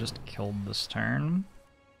would have just killed this turn.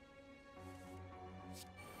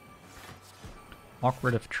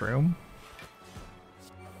 Awkward if true.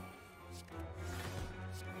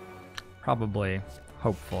 Probably,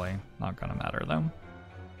 hopefully, not gonna matter though.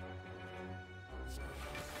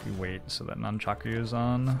 We wait so that Nunchaku is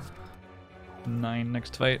on 9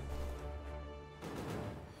 next fight.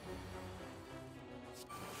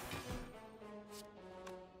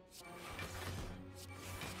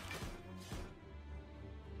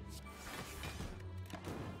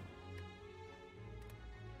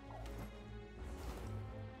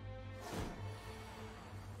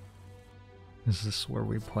 Is this where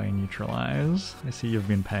we play neutralize? I see you've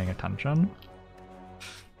been paying attention.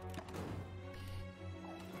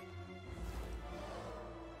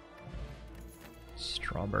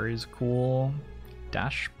 Strawberry's cool.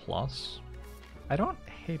 Dash plus. I don't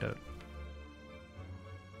hate it.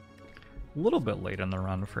 A little bit late in the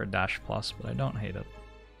run for a dash plus, but I don't hate it.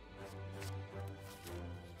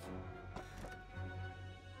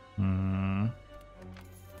 No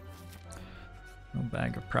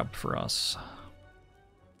bag of prep for us.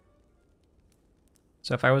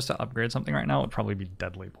 So if I was to upgrade something right now, it would probably be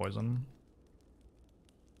Deadly Poison.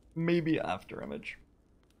 Maybe After Image.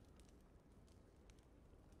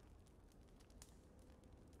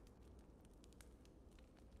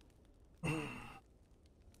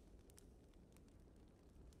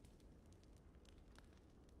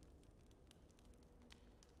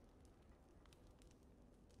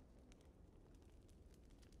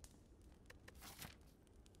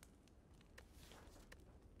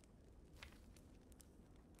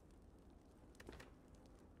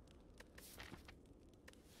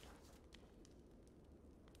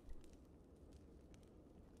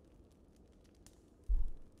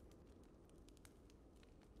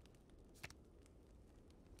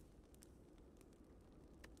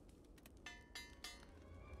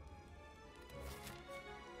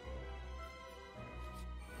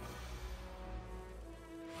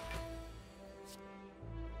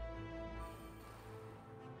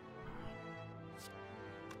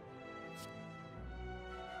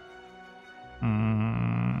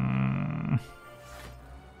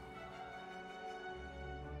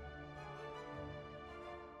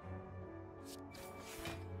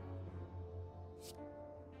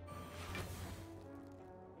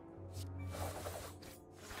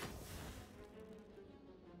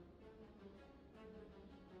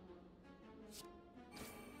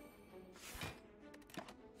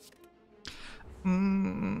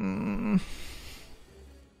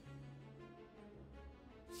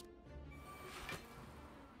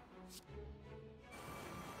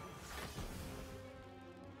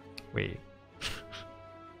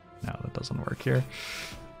 take here.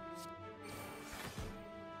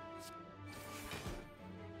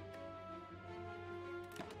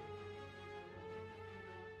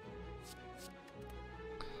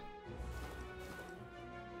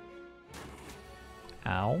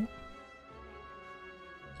 Ow.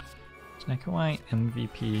 Snakewai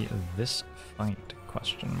MVP this fight?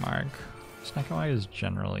 Question mark. Snakewai is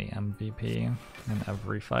generally MVP in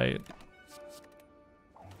every fight.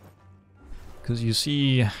 Because you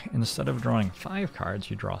see, instead of drawing 5 cards,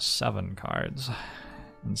 you draw 7 cards.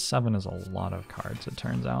 And 7 is a lot of cards, it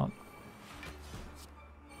turns out.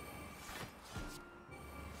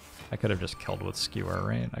 I could have just killed with Skewer,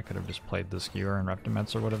 right? I could have just played the Skewer and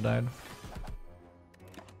Reptimetzer would have died.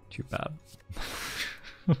 Too bad.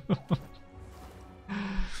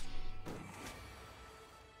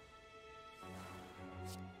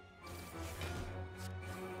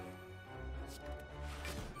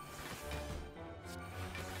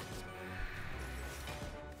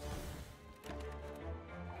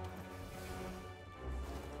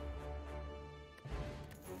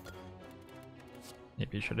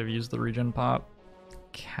 Maybe you should have used the regen pop.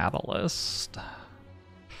 Catalyst.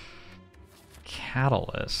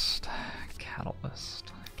 Catalyst.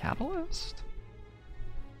 Catalyst. Catalyst?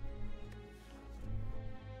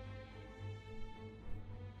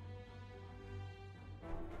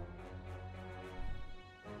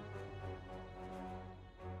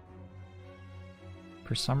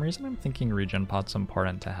 For some reason I'm thinking regen pot's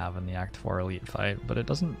important to have in the Act 4 Elite fight, but it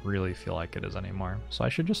doesn't really feel like it is anymore, so I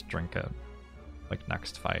should just drink it. Like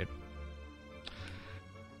next fight.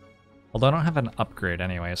 Although I don't have an upgrade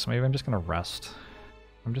anyway, so maybe I'm just gonna rest.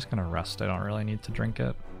 I'm just gonna rest, I don't really need to drink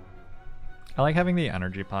it. I like having the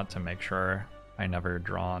energy pot to make sure I never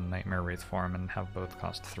draw Nightmare Wraith form and have both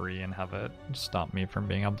cost 3 and have it stop me from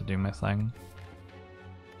being able to do my thing.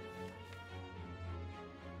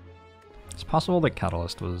 It's possible that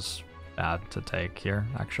Catalyst was bad to take here,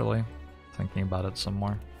 actually. Thinking about it some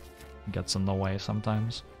more. It gets in the way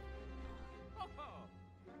sometimes.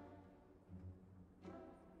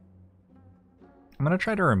 I'm going to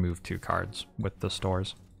try to remove 2 cards with the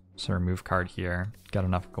stores. So remove card here, get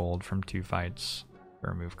enough gold from 2 fights,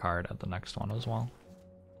 remove card at the next one as well.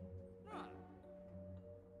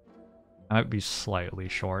 I might be slightly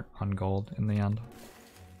short on gold in the end.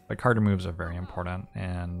 But card removes are very important,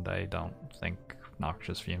 and I don't think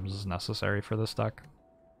Noxious Fumes is necessary for this deck.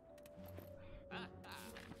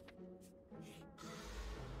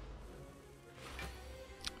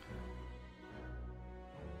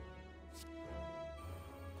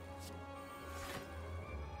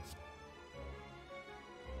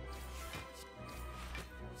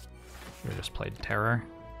 We just played Terror.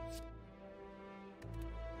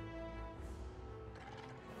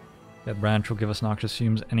 Dead Branch will give us Noxious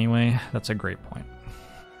Fumes anyway. That's a great point.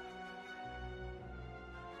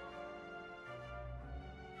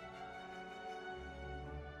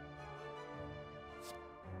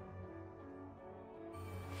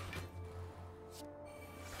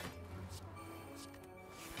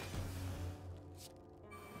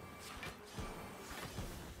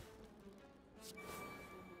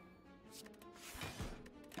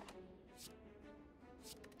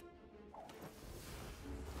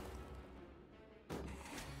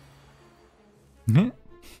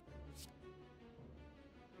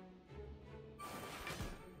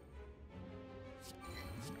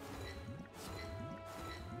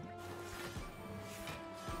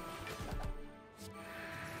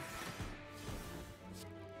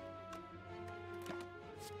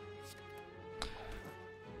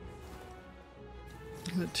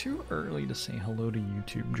 Is it too early to say hello to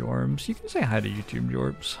YouTube Jorbs? You can say hi to YouTube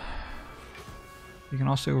Jorbs. You can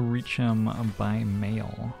also reach him by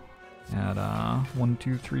mail at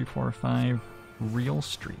 12345 Real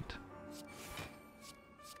Street,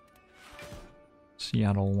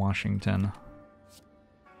 Seattle, Washington,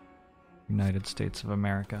 United States of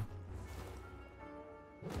America.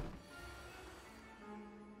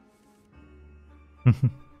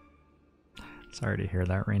 Sorry to hear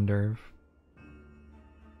that, Rainderv.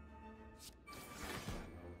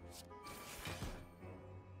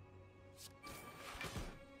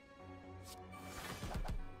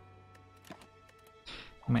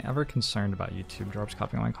 Am I ever concerned about YouTube Jorbs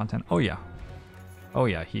copying my content? Oh yeah. Oh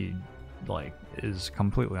yeah, he like is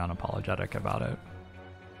completely unapologetic about it.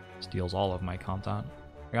 Steals all of my content.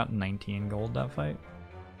 I got 19 gold that fight.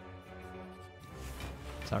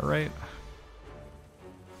 Is that right?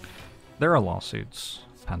 There are lawsuits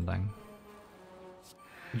pending.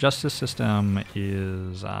 The justice system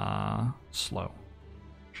is slow,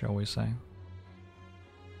 shall we say.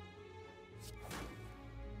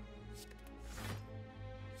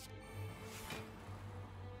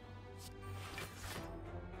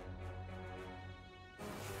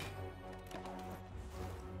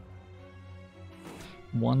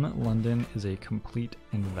 1 London is a complete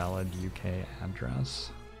invalid UK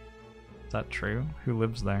address. Is that true? Who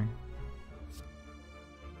lives there?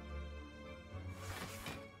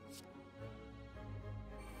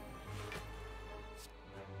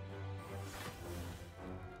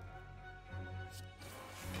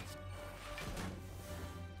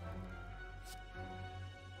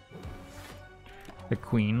 The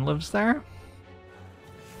Queen lives there?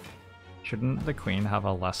 Shouldn't the Queen have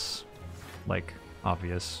a less, like,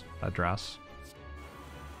 obvious address?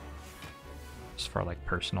 Just for, like,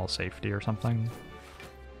 personal safety or something?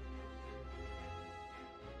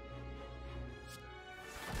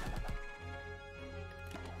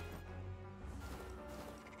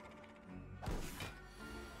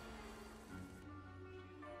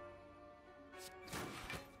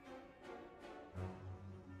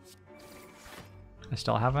 I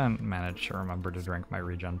still haven't managed to remember to drink my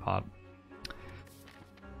regen pot.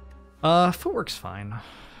 Footwork's fine.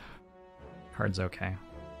 Card's okay.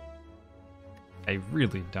 I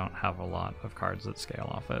really don't have a lot of cards that scale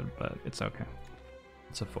off it, but it's okay.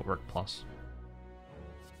 It's a footwork plus.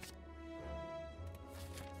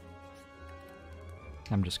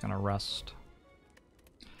 I'm just gonna rest.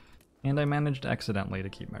 And I managed accidentally to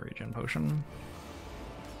keep my regen potion.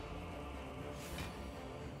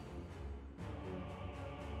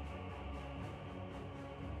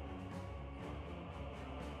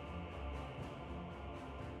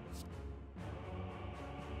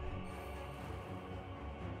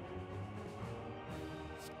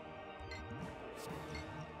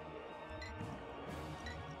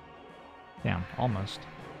 Damn, almost.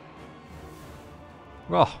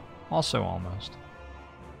 Oh, also almost.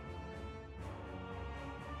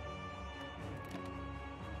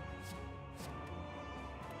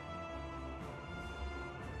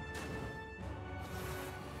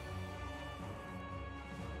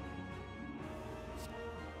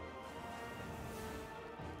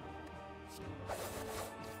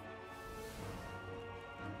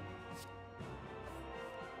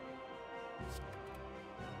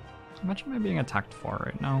 How much am I being attacked for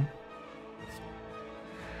right now?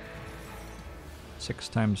 6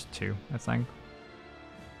 times 2, I think.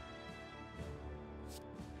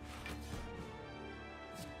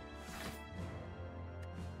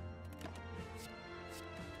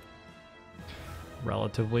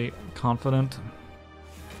 Relatively confident.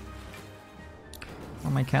 How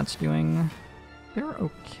are my cats doing? They're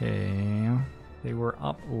okay. They were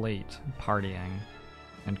up late partying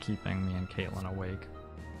and keeping me and Caitlin awake.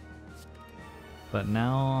 But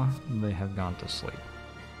now they have gone to sleep.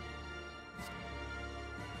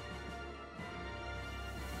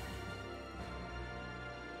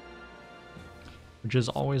 Which is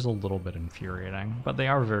always a little bit infuriating, but they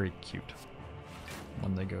are very cute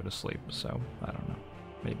when they go to sleep, so I don't know.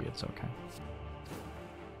 Maybe it's okay.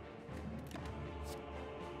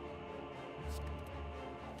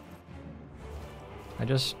 I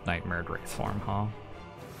just nightmared Wraith form, huh?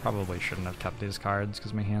 Probably shouldn't have kept these cards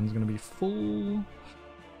because my hand's gonna be full.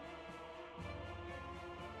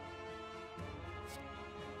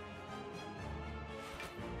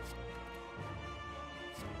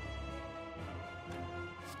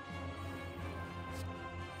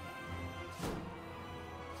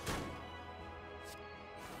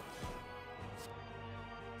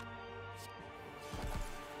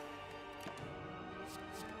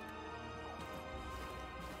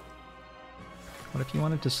 What if you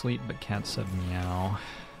wanted to sleep but cat said meow?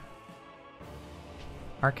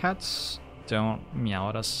 Our cats don't meow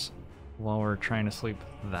at us while we're trying to sleep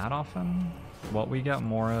that often. What we get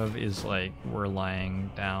more of is like we're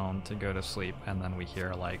lying down to go to sleep and then we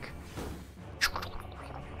hear like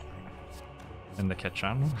in the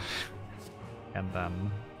kitchen and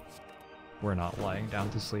then we're not lying down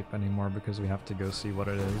to sleep anymore because we have to go see what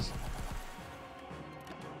it is.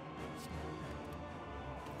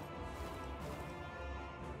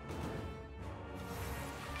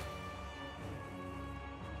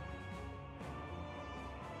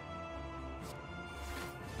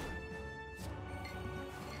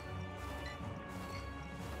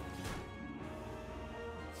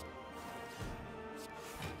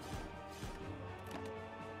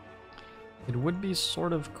 It would be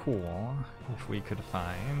sort of cool if we could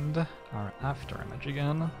find our after image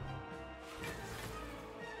again.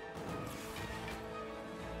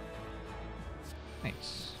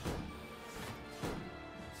 Nice.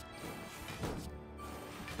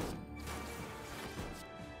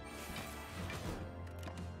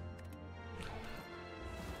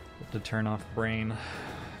 To turn off brain.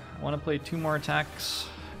 I want to play 2 more attacks.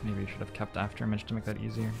 Maybe I should have kept after image to make that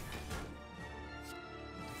easier.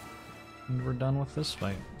 And we're done with this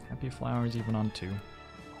fight. Happy flowers even on 2.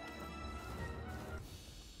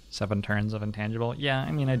 7 turns of intangible. Yeah,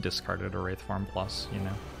 I mean, I discarded a Wraith Form Plus, you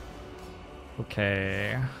know.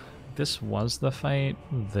 Okay, this was the fight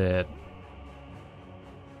that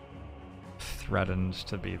threatened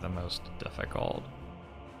to be the most difficult.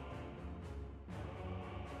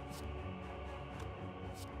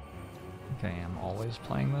 Okay, I'm always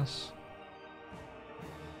playing this.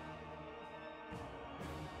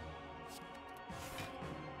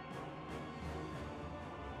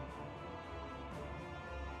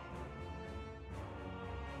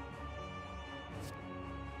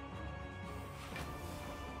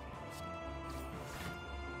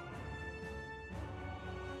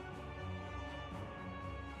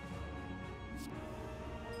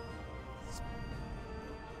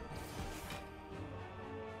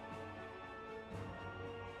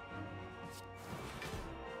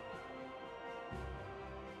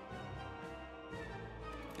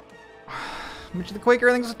 Which the Quaker,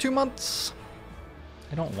 I think, is 2 months.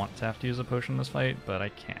 I don't want to have to use a potion this fight, but I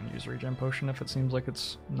can use regen potion if it seems like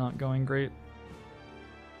it's not going great.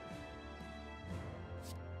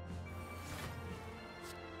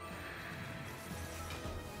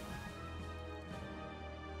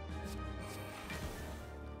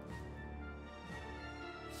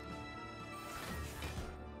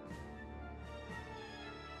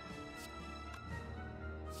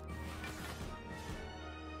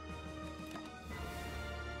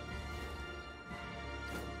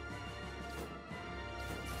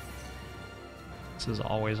 This is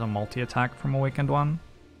always a multi-attack from Awakened One.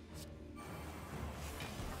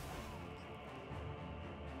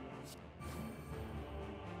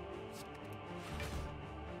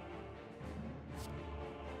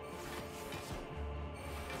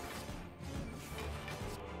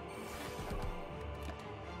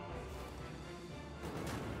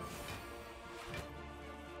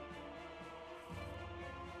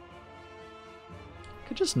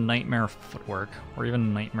 Could just Nightmare Footwork, or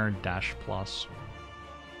even Nightmare Dash Plus.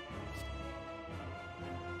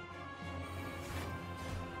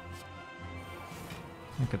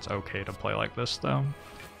 I think it's okay to play like this, though.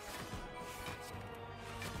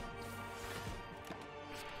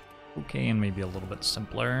 Okay, and maybe a little bit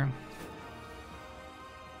simpler.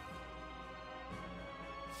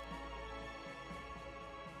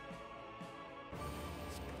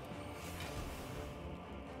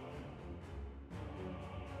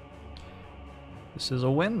 This is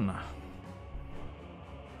a win.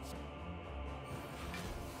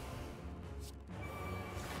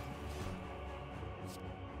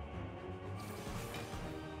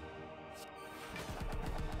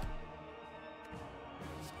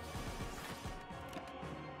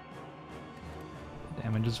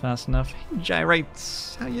 Damage is fast enough.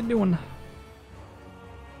 Gyrates, how you doing?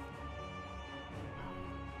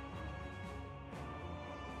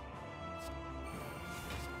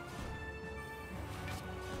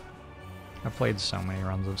 I've played so many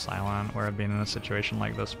runs of Silent where I've been in a situation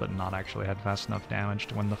like this but not actually had fast enough damage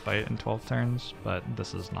to win the fight in 12 turns, but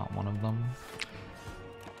this is not one of them.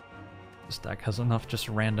 This deck has enough just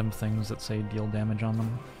random things that say deal damage on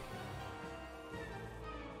them.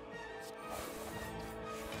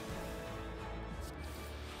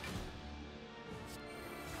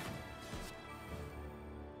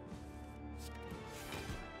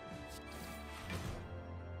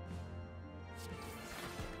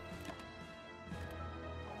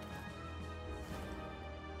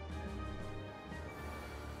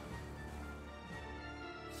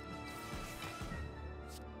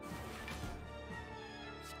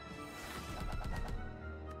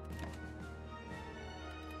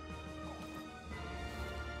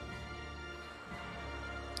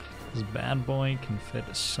 This bad boy can fit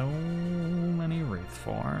so many Wraith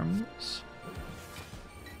forms.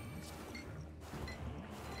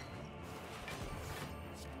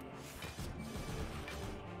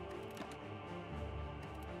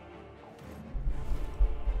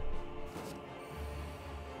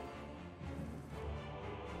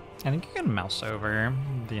 I think you can mouse over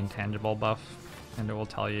the intangible buff and it will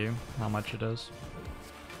tell you how much it is.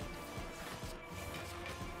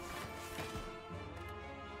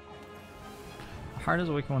 Hard is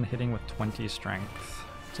a weak one hitting with 20 strength.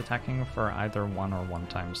 It's attacking for either 1 or 1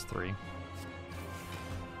 times 3.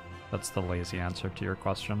 That's the lazy answer to your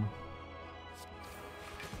question.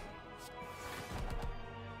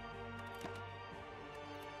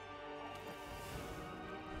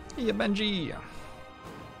 Yeah, Benji!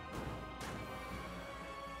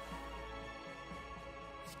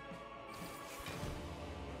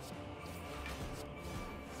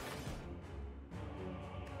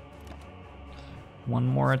 One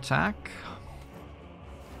more attack.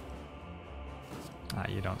 Ah,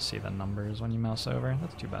 you don't see the numbers when you mouse over.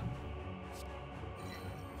 That's too bad.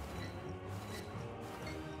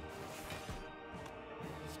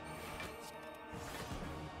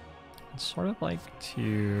 I'd sort of like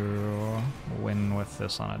to win with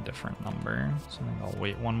this on a different number, so I think I'll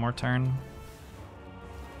wait one more turn.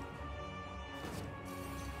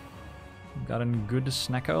 Got in good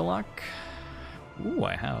Snecko luck. Ooh,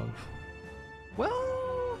 I have.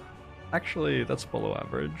 Well, actually, that's below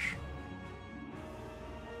average.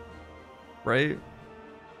 Right?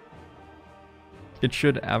 It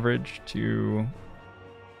should average to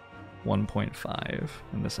 1.5,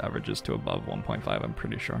 and this averages to above 1.5, I'm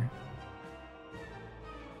pretty sure.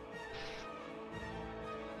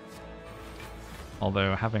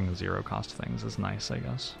 Although having zero cost things is nice, I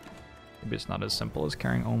guess. Maybe it's not as simple as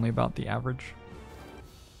caring only about the average.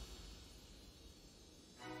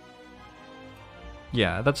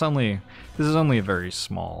 Yeah, this is only a very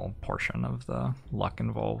small portion of the luck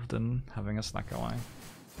involved in having a Snecko Eye.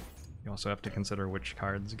 You also have to consider which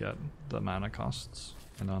cards get the mana costs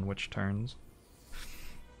and on which turns.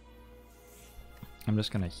 I'm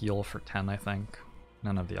just gonna heal for 10, I think.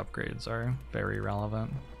 None of the upgrades are very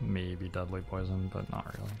relevant. Maybe Deadly Poison, but not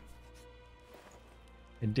really.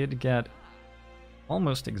 I did get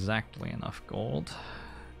almost exactly enough gold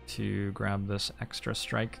to grab this extra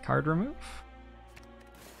strike card remove.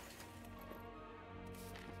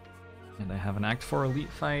 And I have an Act 4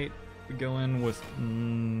 Elite fight. We go in with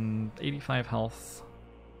 85 health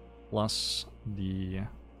plus the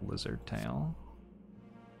Lizard Tail.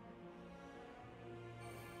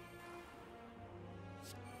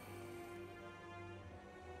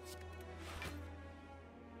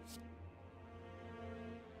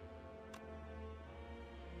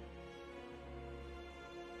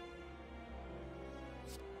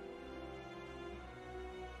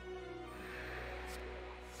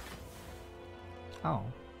 Oh.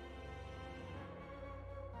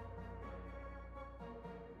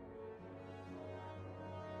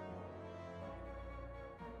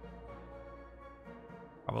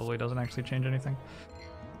 Probably doesn't actually change anything.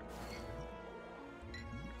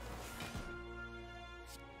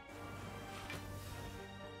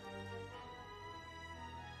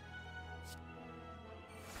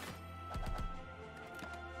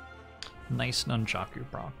 Nice Nunchaku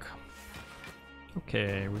proc.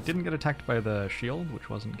 Okay, we didn't get attacked by the shield, which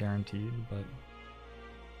wasn't guaranteed, but...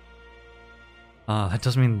 that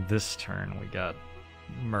does mean this turn we got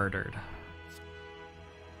murdered.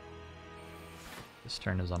 This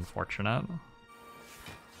turn is unfortunate.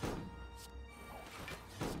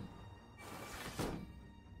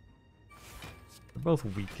 They're both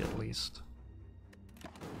weak at least.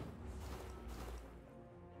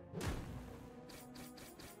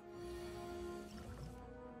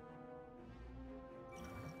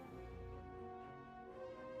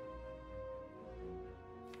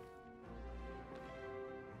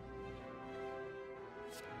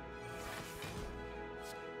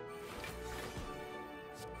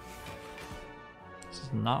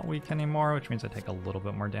 Not weak anymore, which means I take a little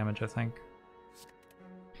bit more damage, I think.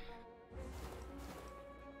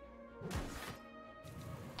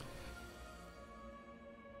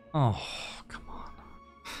 Oh, come on.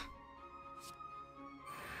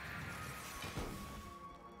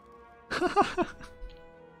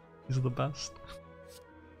 These are the best.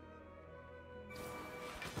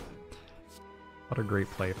 What a great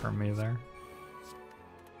play from me there.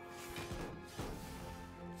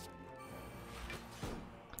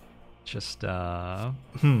 Just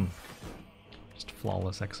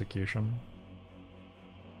flawless execution.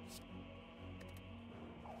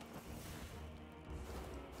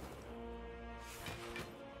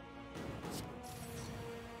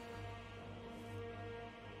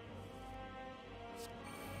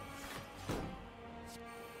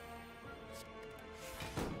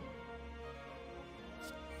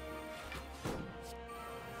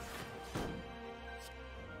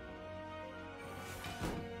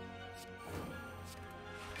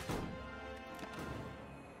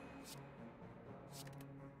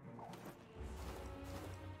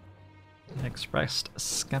 Expressed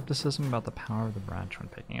skepticism about the power of the branch when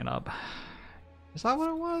picking it up. Is that what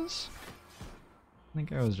it was? I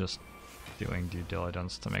think I was just doing due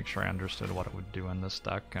diligence to make sure I understood what it would do in this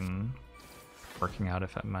deck and working out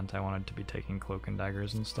if it meant I wanted to be taking Cloak and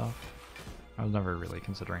Daggers and stuff. I was never really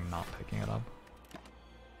considering not picking it up.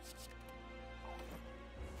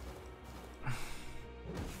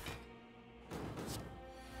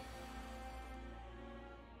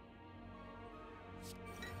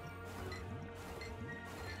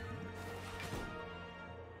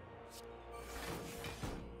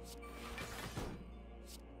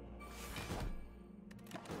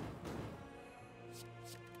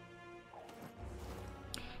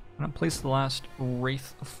 I'm gonna place the last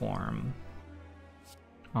Wraith form.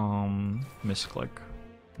 Misclick,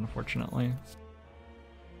 unfortunately.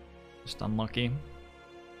 Just unlucky.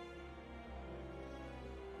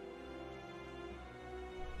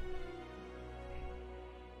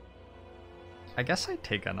 I guess I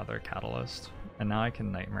take another Catalyst, and now I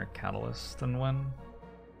can Nightmare Catalyst and win.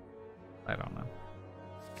 I don't know.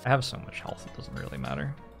 I have so much health, it doesn't really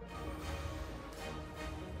matter.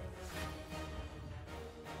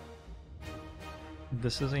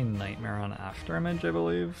 This is a Nightmare on Afterimage, I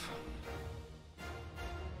believe.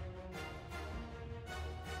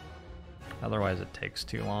 Otherwise it takes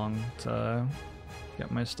too long to get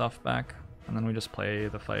my stuff back. And then we just play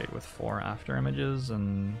the fight with 4 Afterimages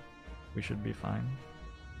and we should be fine.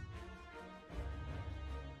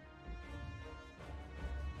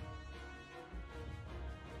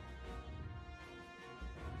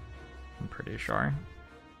 I'm pretty sure.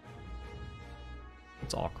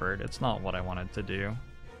 It's awkward. It's not what I wanted to do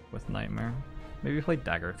with Nightmare. Maybe play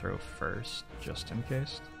Dagger Throw first, just in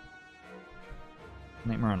case.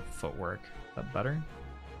 Nightmare on Footwork. Is that better?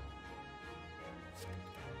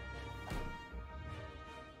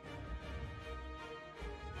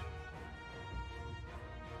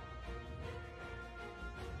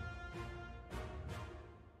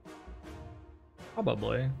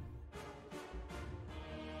 Probably.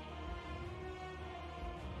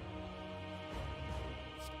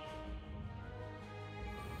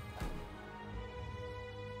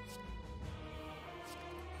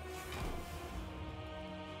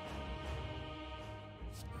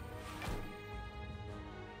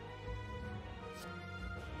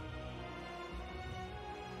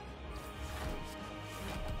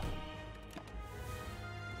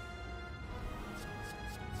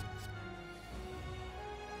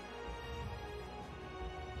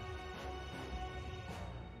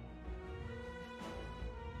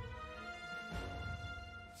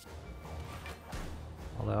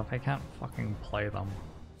 Although if I can't fucking play them,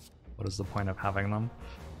 what is the point of having them?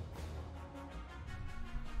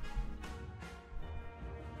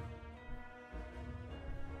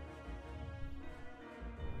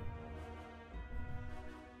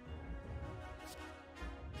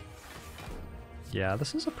 Yeah,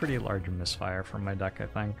 this is a pretty large misfire from my deck, I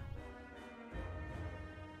think.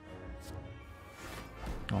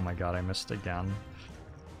 Oh my god, I missed again.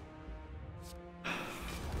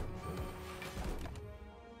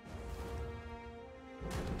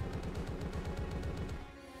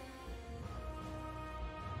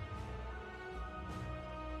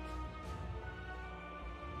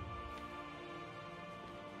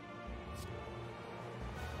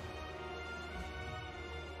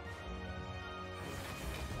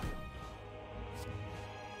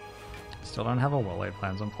 Still don't have a Will-Laid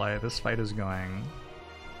Plans in play. This fight is going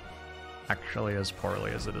actually as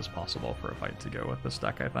poorly as it is possible for a fight to go with this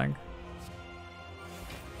deck, I think.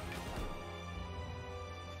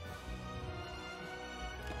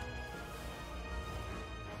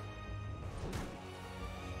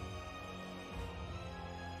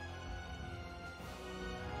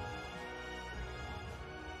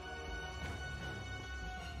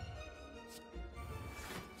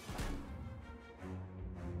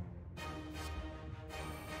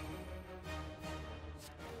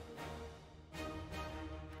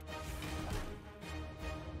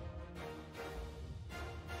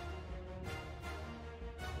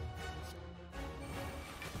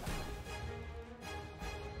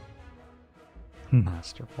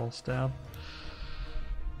 Masterful Stab.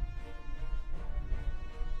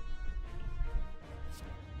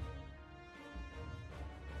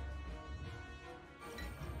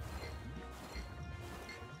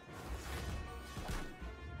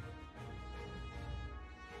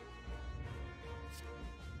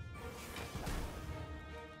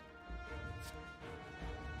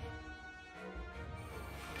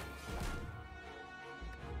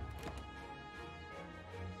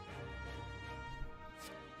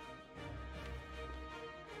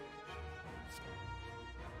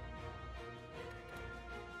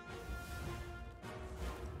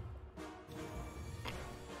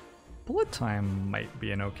 Bullet Time might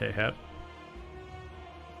be an okay hit.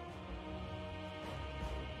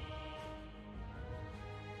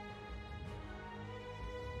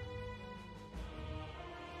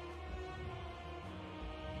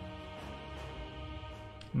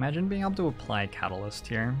 Imagine being able to apply Catalyst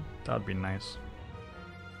here. That would be nice.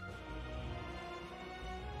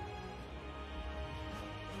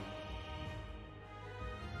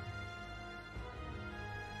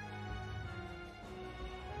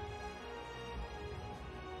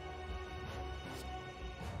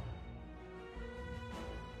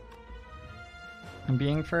 I'm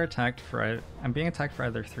being attacked for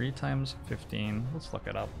either 3 times 15. Let's look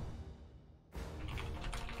it up.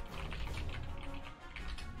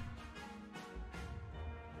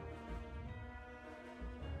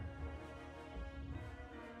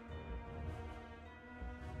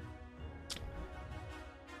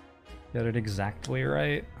 Get it exactly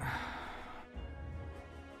right.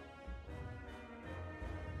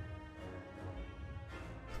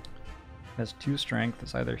 Has 2 strength.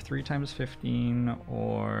 It's either 3 times 15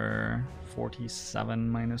 or 47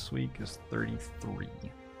 minus weak is 33.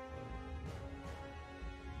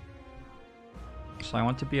 So I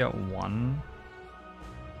want to be at 1.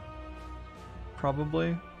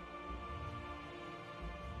 Probably.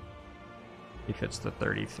 If it's the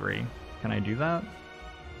 33. Can I do that?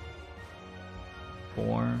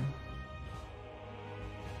 4,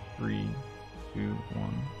 3, 2,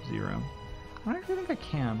 1, 0. I don't actually think I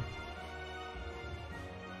can.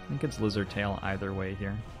 I think it's Lizard Tail either way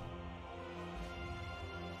here.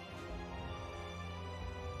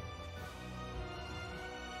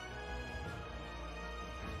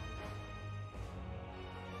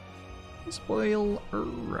 Spoiler!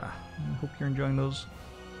 I hope you're enjoying those.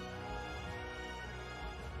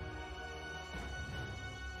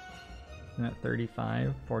 And at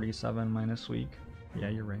 35, 47 minus weak. Yeah,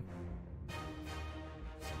 you're right.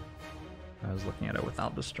 I was looking at it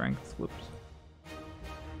without the strength. Whoops.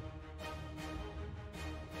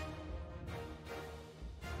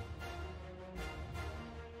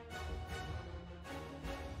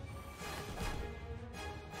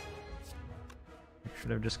 I should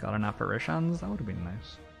have just gotten apparitions. That would have been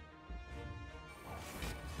nice.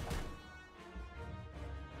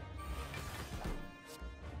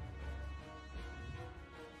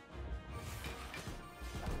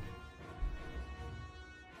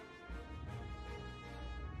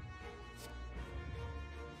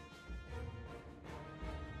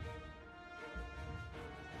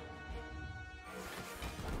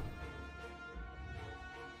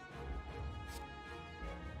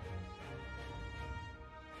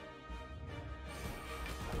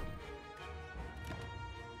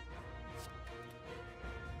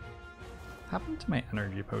 What happened to my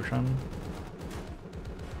energy potion?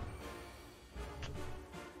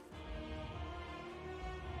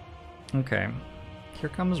 Okay, here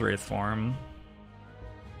comes Wraith Form.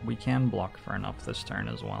 We can block for enough this turn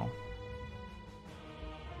as well.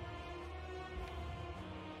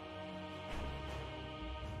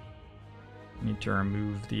 Need to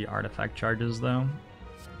remove the artifact charges though.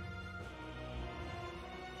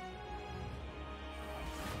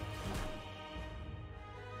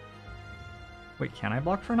 Wait, can I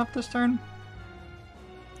block for enough this turn?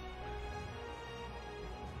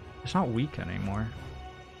 It's not weak anymore.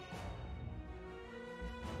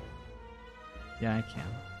 Yeah, I can.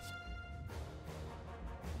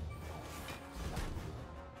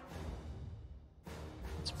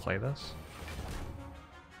 Let's play this.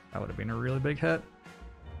 That would have been a really big hit.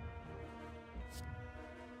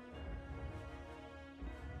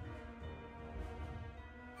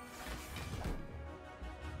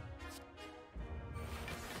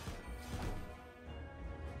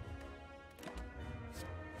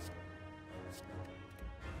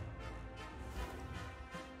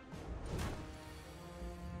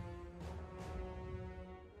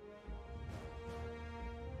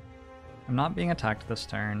 I'm not being attacked this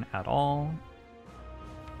turn at all.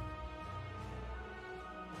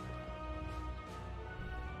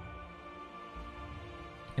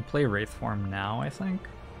 I play Wraith Form now, I think.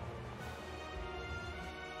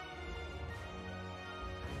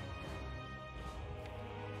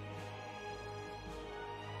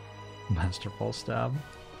 Masterful Stab.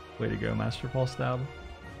 Way to go, Masterful Stab.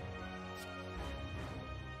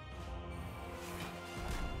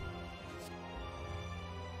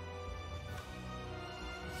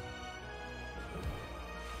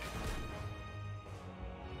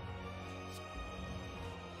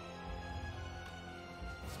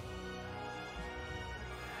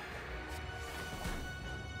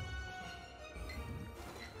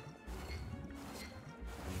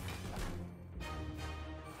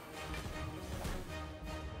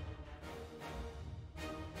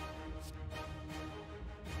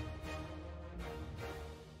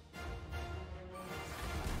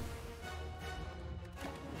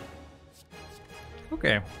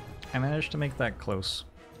 Okay, I managed to make that close.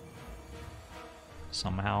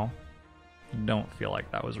 Somehow. Don't feel like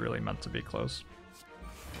that was really meant to be close.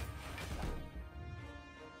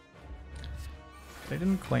 They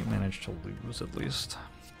didn't quite manage to lose, at least.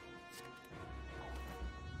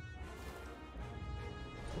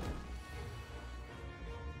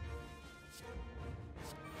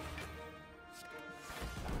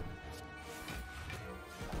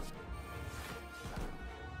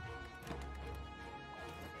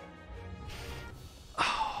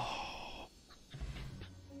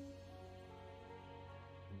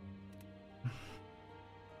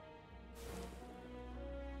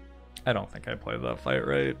 I don't think I played that fight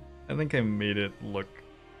right. I think I made it look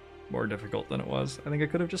more difficult than it was. I think I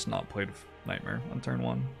could have just not played Nightmare on turn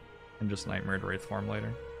 1 and just Nightmared Wraith form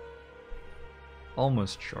later.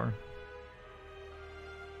 Almost sure.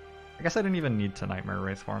 I guess I didn't even need to Nightmare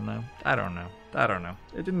Wraith form though. I don't know.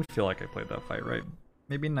 It didn't feel like I played that fight right.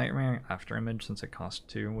 Maybe Nightmare after Image since it cost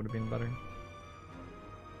 2 would have been better.